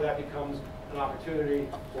therefore that becomes an opportunity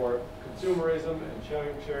for consumerism and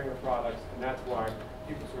sharing of products, and that's why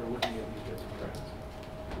people sort of looking at these different trends.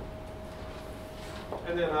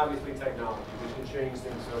 And then obviously technology, which can change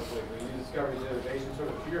things so quickly. New discoveries, innovation, sort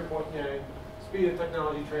of to your point, speed of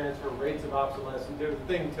technology transfer, rates of obsolescence. There's a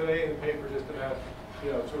thing today in the paper just about,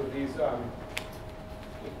 sort of these,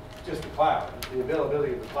 just the cloud, the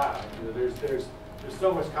availability of the cloud. There's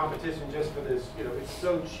so much competition just for this. It's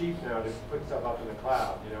so cheap now to put stuff up in the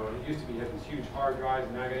cloud. And it used to be you had these huge hard drives,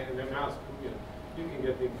 and now it's, you can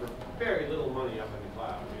get things for very little money up in the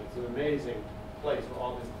cloud. I mean, it's an amazing place where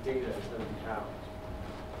all this data is going to be housed.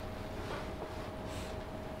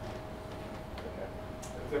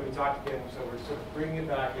 So we talked again, so we're sort of bringing it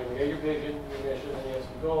back in. We got your vision, your mission, and you have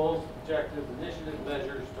some goals, objectives, initiatives,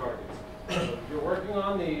 measures, targets. So you're working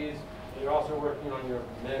on these, and you're also working on your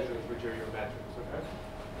measures, which are your metrics, okay?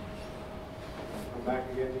 Come back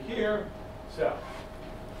again to here. So,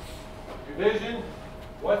 your vision,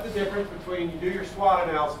 what's the difference between, you do your SWOT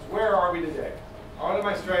analysis, where are we today? What are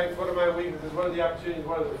my strengths, what are my weaknesses, what are the opportunities,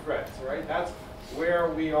 what are the threats, all right? That's where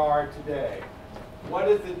we are today. What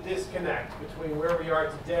is the disconnect between where we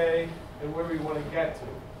are today and where we want to get to?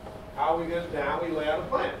 How are we going to, now we lay out a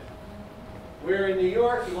plan. We're in New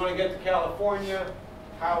York, we want to get to California.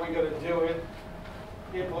 How are we going to do it,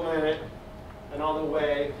 implement it, and on the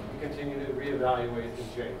way, we continue to reevaluate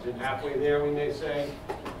and change. And halfway there, we may say,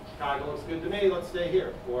 Chicago looks good to me, let's stay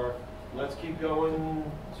here. Or let's keep going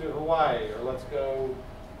to Hawaii, or let's go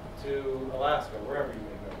to Alaska, wherever you may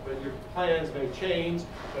go. But your plans may change,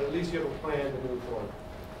 but at least you have a plan to move forward.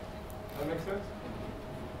 Does that make sense?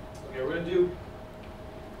 Okay, we're going to do,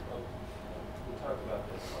 we talked about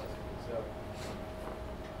this last week. So,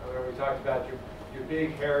 we talked about your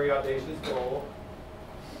big, hairy, audacious goal.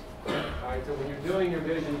 All right, so when you're doing your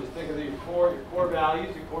vision, just think of your core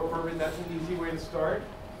values, your core purpose. That's an easy way to start.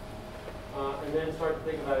 And then start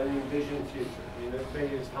to think about any vision future. This may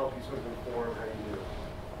just help you sort of inform how you do it.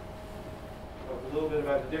 A little bit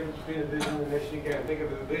about the difference between a vision and a mission. Again, think of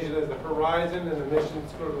the vision as the horizon, and the mission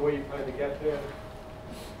is sort of the way you plan to get there.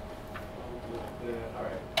 All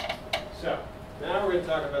right. So now we're going to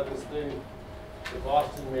talk about this thing, the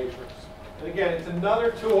Boston Matrix. And again, it's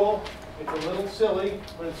another tool. It's a little silly,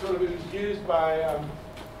 but it's sort of used by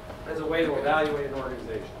as a way to evaluate an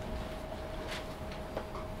organization.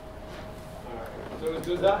 All right. So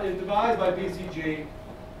it's devised by BCG.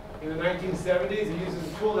 In the 1970s, it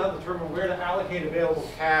uses a tool to help determine where to allocate available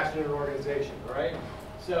cash in an organization, all right?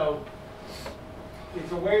 So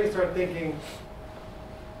it's a way to start thinking,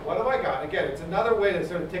 what have I got? Again, it's another way to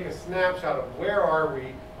sort of take a snapshot of where are we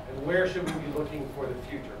and where should we be looking for the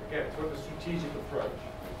future. Again, it's sort of a strategic approach.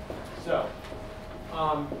 So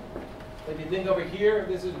if you think over here,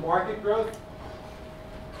 this is market growth,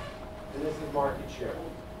 and this is market share.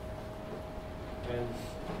 And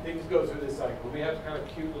things go through this cycle. We have kind of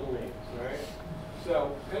cute little names, all right?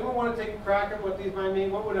 So, anyone want to take a crack at what these might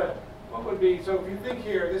mean? What would be, so if you think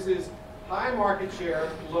here, this is high market share,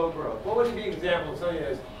 low growth. What would be an example of something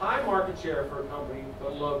that is high market share for a company,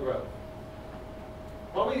 but low growth?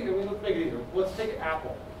 Well, let's make it easier. Let's take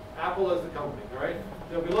Apple. Apple as the company, all right?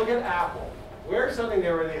 So if we look at Apple, where's something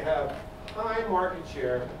there where they have high market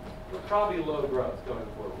share, but probably low growth going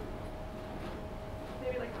forward?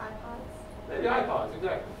 Maybe like iPods. Maybe iPods,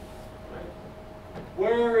 exactly. Right?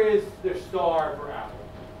 Where is the star for Apple?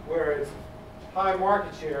 Where it's high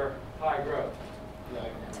market share, high growth?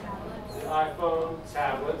 Like the iPhone,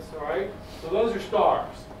 tablets, all right? So those are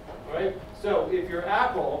stars, all right? So if you're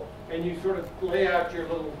Apple and you sort of lay out your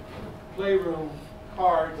little playroom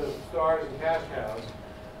cards of stars and cash cows,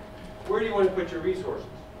 where do you want to put your resources?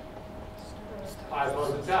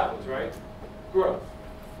 iPhones and tablets, right? Growth.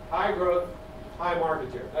 High growth, high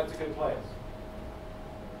market share. That's a good place.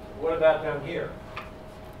 What about down here?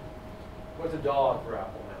 What's a dog for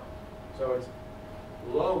Apple now? So it's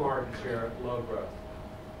low market share, low growth.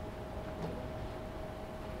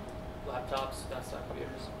 Laptops, desktop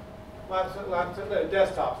computers.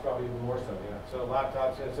 Desktops probably even more so, yeah. So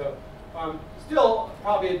laptops, yeah. So still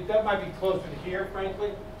probably that might be closer to here,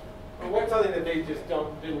 frankly. But what's something that they just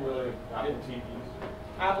didn't really Apple TVs.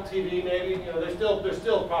 Apple TV maybe. There's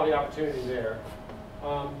still probably opportunity there.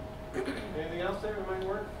 Anything else there that might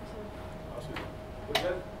work? What's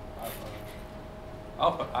that?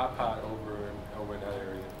 I'll put iPod over in that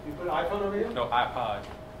area. You put iPhone over here? No, iPod.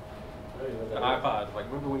 Oh, yeah, the iPod. Like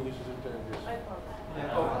remember when you used to sit there and just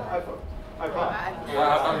iPhone. iPod.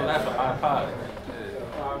 Well, I mean, that's an iPod.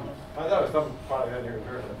 I thought it was some product out here in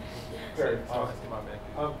Jersey. Very awesome.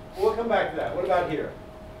 We'll come back to that. What about here?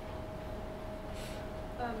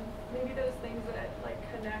 Maybe those things that like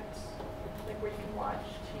connect, like where you can watch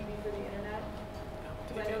TV through the internet.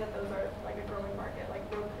 Because I know that those are like a growing market. Like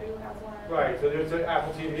Roku has one. Right. So there's an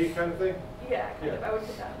Apple TV kind of thing. Yeah, kind of. I would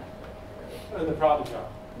put that in that. And the problem child.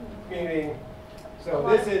 Meaning, so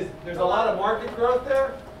this is there's a lot of market growth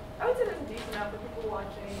there. I would say there's a decent amount of people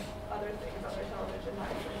watching other things on their television, not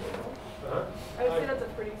just cable. I would say that's a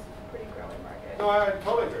pretty growing market. No, I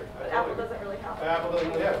totally agree. But Apple doesn't really have it. Apple doesn't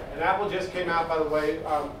really have it. And Apple just came out, by the way,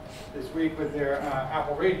 this week with their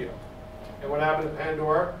Apple Radio. And what happened to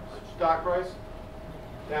Pandora? Stock price?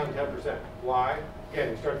 Down 10%. Why?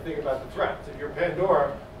 Again, you start to think about the threats. If you're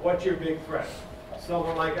Pandora, what's your big threat?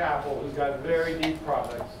 Someone like Apple, who's got very deep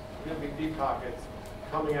products, really deep pockets,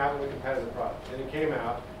 coming out with a competitive product. And it came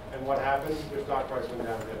out, and what happened? Their stock price went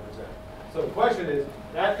down 10%. So the question is,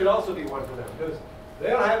 that could also be one for them, because they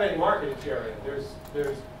don't have any market share in it.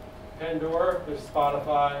 There's Pandora, there's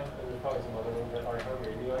Spotify, and there's probably some other ones that are on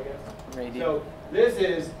radio, I guess. Radio. So this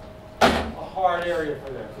is a hard area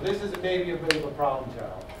for them. So this is maybe a bit of a problem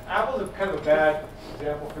child. Apple's a kind of a bad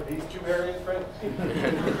example for these two areas, right?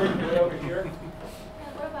 Over here. And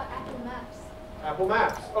what about Apple Maps? Apple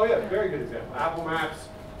Maps. Oh yeah, very good example. Apple Maps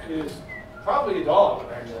is probably a dog,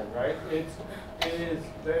 actually, right? It is.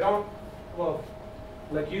 They don't. Well,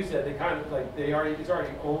 like you said, they kind of like it's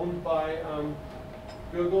already owned by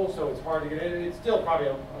Google, so it's hard to get in. It's still probably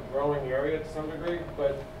a growing area to some degree,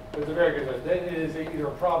 but it's a very good list. It is either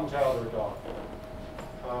a problem child or a dog.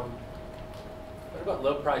 What about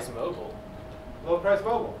low price mobile? Low price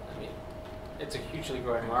mobile. I mean, it's a hugely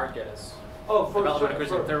growing market as for development sure,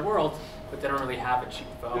 occurs in third world, but they don't really have a cheap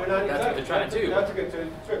phone. That's what they're trying to do. That's a good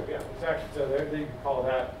trick. Yeah, exactly. So you could call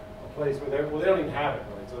that a place where they don't even have it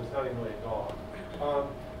really, so it's not even really a dog.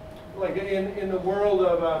 Like in the world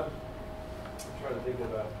of I'm trying to think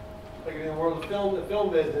of like in the world of film, the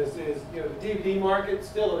film business is, the DVD market's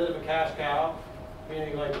still a bit of a cash cow,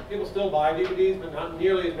 meaning like people still buy DVDs, but not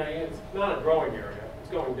nearly as many. It's not a growing area.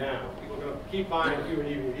 It's going down. People are going to keep buying fewer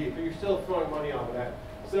DVDs, but you're still throwing money off of that.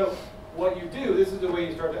 So what you do, this is the way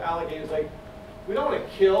you start to allocate. It's like we don't want to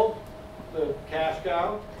kill the cash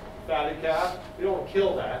cow, fatted calf. We don't want to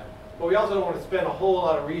kill that, but we also don't want to spend a whole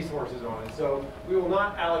lot of resources on it. So we will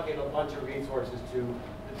not allocate a bunch of resources to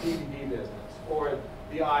the DVD business or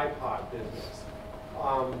the iPod business,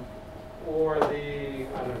 or the,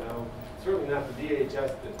 I don't know, certainly not the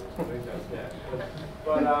DHS business. I think that's dead.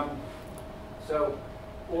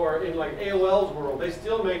 Or in like AOL's world, they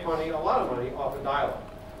still make money, a lot of money, off of dial-up.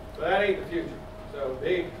 So that ain't the future.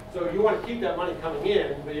 So you want to keep that money coming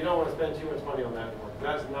in, but you don't want to spend too much money on that anymore.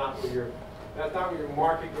 That's not where your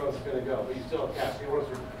market growth is going to go. But you still have cash. So you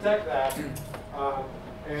want to protect that.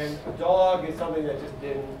 And a dog is something that just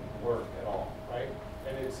didn't work at all, right?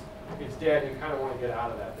 And it's dead. You kind of want to get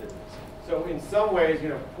out of that business. So in some ways,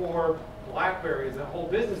 poor BlackBerry, the whole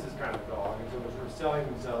business is kind of dog, and so they're sort of selling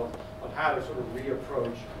themselves on how to sort of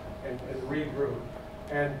reapproach and regroup.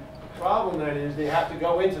 And the problem then is they have to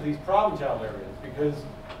go into these problem child areas, because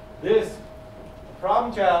this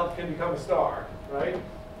problem child can become a star, right?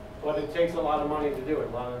 But it takes a lot of money to do it,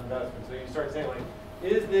 a lot of investment. So you start saying, like,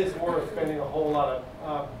 is this worth spending a whole lot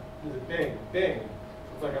of, is it Bing? Bing.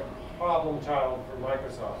 It's like a problem child for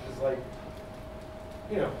Microsoft. It's like,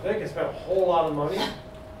 they can spend a whole lot of money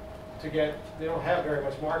to get, they don't have very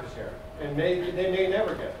much market share. And they may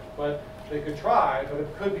never get it, but they could try, but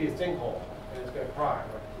it could be a sinkhole, and it's going to cry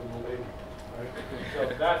like a little baby, right?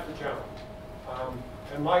 So that's the challenge.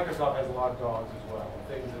 And Microsoft has a lot of dogs as well,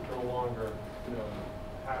 things that no longer,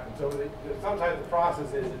 happen. So sometimes the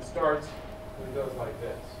process is it starts and it goes like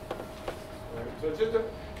this. Right? So it's just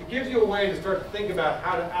it gives you a way to start to think about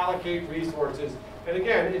how to allocate resources. And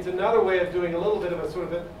again, it's another way of doing a little bit of a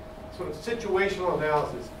sort of situational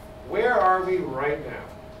analysis. Where are we right now?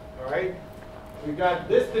 All right? We've got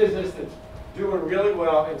this business that's doing really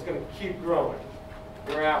well, and it's going to keep growing.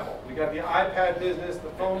 We're Apple. We got the iPad business.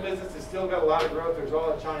 The phone business has still got a lot of growth. There's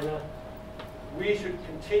all of China. We should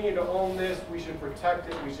continue to own this. We should protect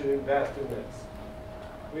it. We should invest in this.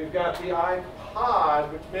 We've got the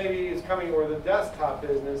iPod, which maybe is coming, or the desktop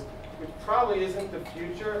business, which probably isn't the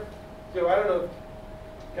future. So I don't know,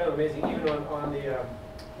 kind of amazing, even on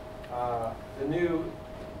the new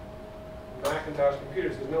Macintosh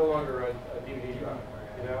computers, there's no longer a DVD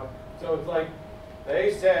drive, So it's like,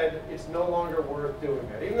 they said it's no longer worth doing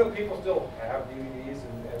that. Even though people still have DVDs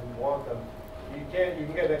and want them, you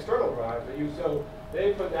can get an external drive, but so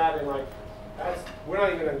they put that in like we're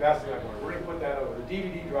not even investing that money. We're going to put that over. The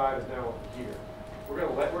DVD drive is now over here. We're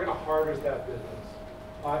going to harvest that business.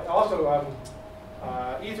 Also,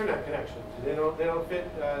 Ethernet connections. They don't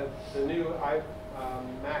fit the new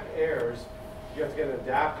Mac Airs. You have to get an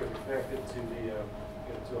adapter to connect it to the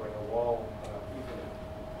to like a wall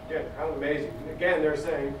Ethernet. Again, kind of amazing. Again, they're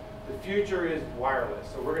saying the future is wireless,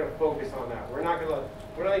 so we're going to focus on that. We're not even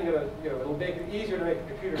going to, it'll make it easier to make a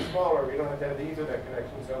computer smaller. We don't have to have the Ethernet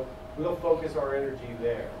connection, so we'll focus our energy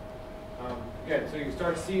there. Again, so you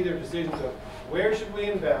start to see their decisions of where should we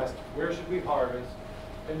invest, where should we harvest,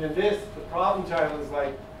 and then the problem child is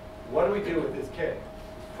like, what do we do with this kid?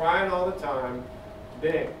 Crying all the time,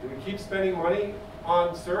 Bing. Do we keep spending money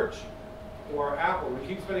on search or Apple? Do we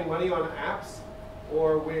keep spending money on apps?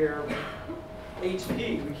 Or we're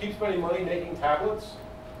HP? Do we keep spending money making tablets?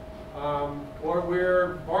 Or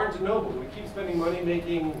we're Barnes & Noble? Do we keep spending money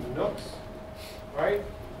making Nooks? Right?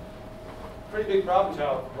 Pretty big problem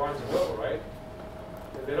child for Barnes & Noble, right?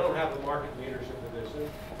 If they don't have the market leadership position,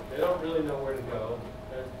 they don't really know where to go,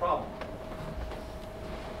 there's a problem.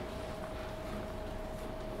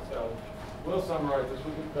 So we'll summarize this.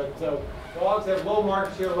 But dogs have low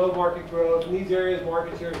market share, low market growth. In these areas,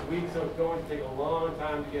 market share is weak, so it's going to take a long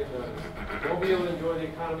time to get noticed. Won't be able to enjoy the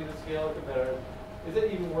economies of scale or competitors. Is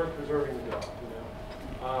it even worth preserving the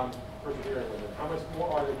dog? Persevering with it. How much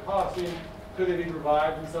more are they costing? Could they be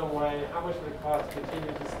revived in some way? How much would it cost to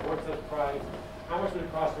continue to support such price? How much would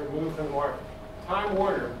it cost to remove from the market? Time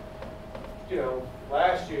Warner,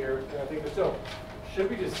 last year, and I think they're still, should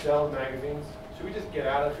we just sell magazines? Should we just get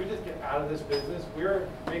out of this business? We're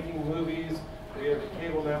making movies, we have the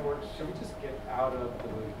cable networks. Should we just get out of the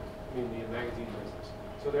magazine business?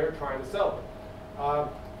 So they're trying to sell them.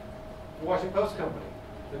 The Washington Post Company,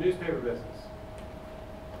 the newspaper business.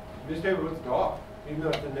 The newspaper was a dog. Even though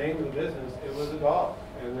it's the name of the business, it was a dog.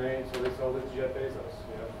 And so they sold it to Jeff Bezos,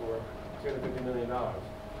 for $250 million.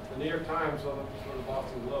 The New York Times sold it for the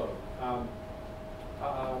Boston Globe.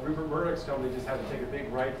 Rupert Murdoch's company just had to take a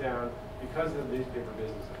big write-down because of the newspaper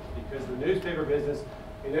businesses. Because the newspaper business,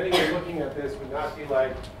 and anyone looking at this would not be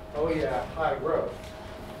like, oh yeah, high growth.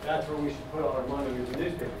 That's where we should put all our money is the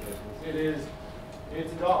newspaper business.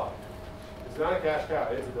 It's a dog. It's not a cash cow,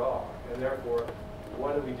 it's a dog. And therefore,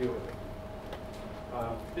 what do we do with it?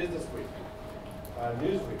 Business Week,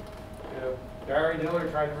 Newsweek. Barry Diller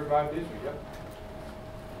tried to revive Newsweek. Yep.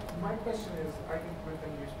 My question is, I think with the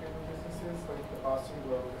newspaper businesses, like the Boston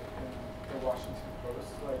Globe and the Washington Post,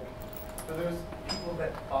 for those people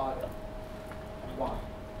that bought it, why?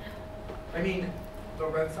 I mean, the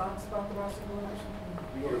Red Sox bought the Boston Globe or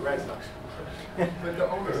something? The Red Sox. But the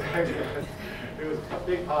owners. It was a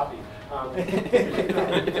big poppy. So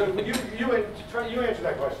you answer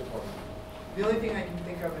that question for me. The only thing I can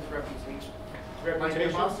think of is reputation. Like the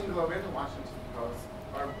Boston Globe and the Washington Post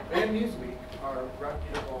and Newsweek are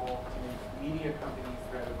reputable media companies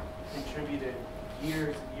that have contributed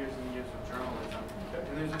years and years and years of journalism.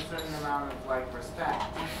 And there's a certain amount of respect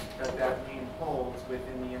that name holds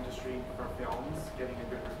within the industry for films, getting a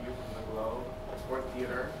good review from the Globe, or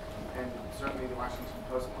theater, and certainly the Washington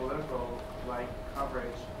Post political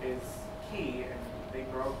coverage is key, and they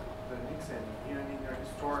broke the Nixon, they're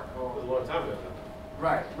historical. It was a long time ago.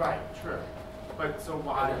 Right, true. But so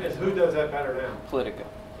why? Who does that better now? Politica.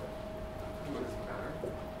 Who does it better?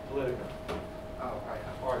 Politica. Oh, right.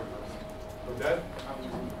 Party. Okay? I'm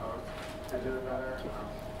using Post to do it better. There's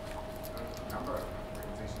a number of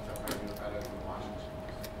organizations that probably do it better than the Washington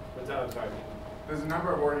Post. What's that? I'm sorry. There's a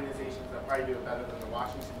number of organizations that probably do it better than the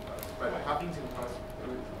Washington Post, but Huffington Post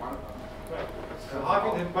is one of them. Right. The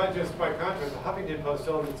Huffington, just by contrast, the Huffington Post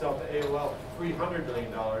sold itself to AOL for $300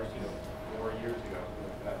 million, 4 years ago,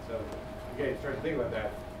 like that. So again, start to think about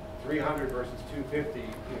that. 300 versus 250,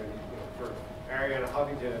 for Ariana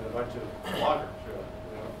Huffington and a bunch of bloggers.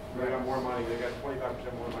 They got more money. They got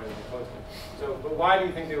 25% more money than the Post. So, but why do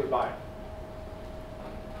you think they would buy it?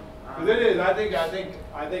 Because it is. I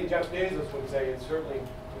think Jeff Bezos would say it's certainly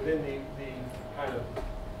within the kind of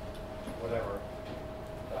whatever.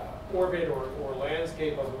 Orbit or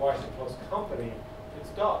landscape of the Washington Post company, it's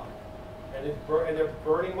dog, and they're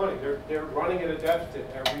burning money. They're running at a deficit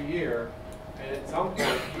every year, and at some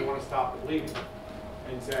point you want to stop the bleeding,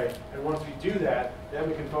 and say, and once we do that, then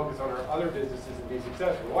we can focus on our other businesses and be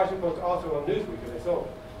successful. The Washington Post also on Newsweek, and they sold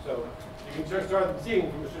it. So you can start seeing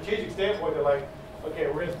from a strategic standpoint, they're like, okay,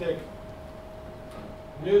 we're going to stick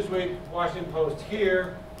Newsweek, Washington Post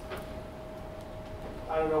here.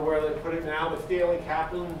 I don't know where they put it now, but Stanley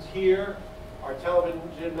Kaplan's here. Our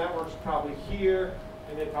television network's probably here,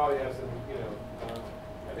 and they probably have some,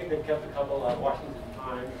 I think they've kept a couple of Washington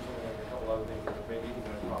Times, and a couple other things, but maybe even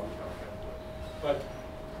that's probably But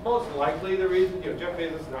most likely the reason, Jeff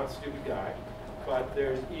Bezos is not a stupid guy, but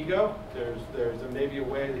there's ego, there's maybe a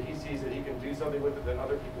way that he sees that he can do something with it that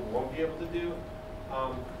other people won't be able to do.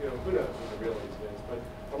 Who knows what the real reason is, but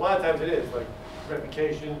a lot of times it is, like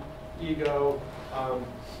reputation, ego,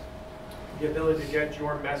 the ability to get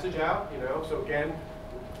your message out, so again,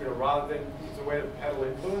 rather than, it's a way to peddle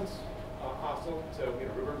influence also. So,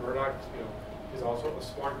 Rupert Murdoch, is also a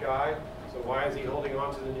smart guy. So why is he holding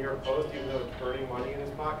on to the New York Post even though it's burning money in his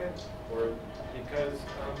pocket? Or because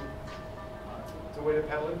it's a way to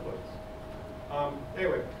peddle influence.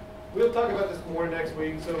 Anyway, we'll talk about this more next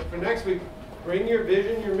week. So for next week, bring your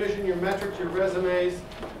vision, your mission, your metrics, your resumes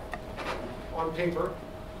on paper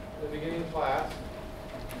at the beginning of class.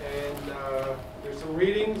 And there's some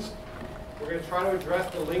readings. We're going to try to address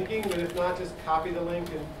the linking, but if not, just copy the link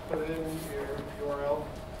and put it in your URL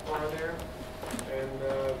bar there. And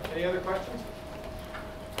any other questions?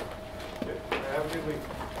 Good. Have a good week.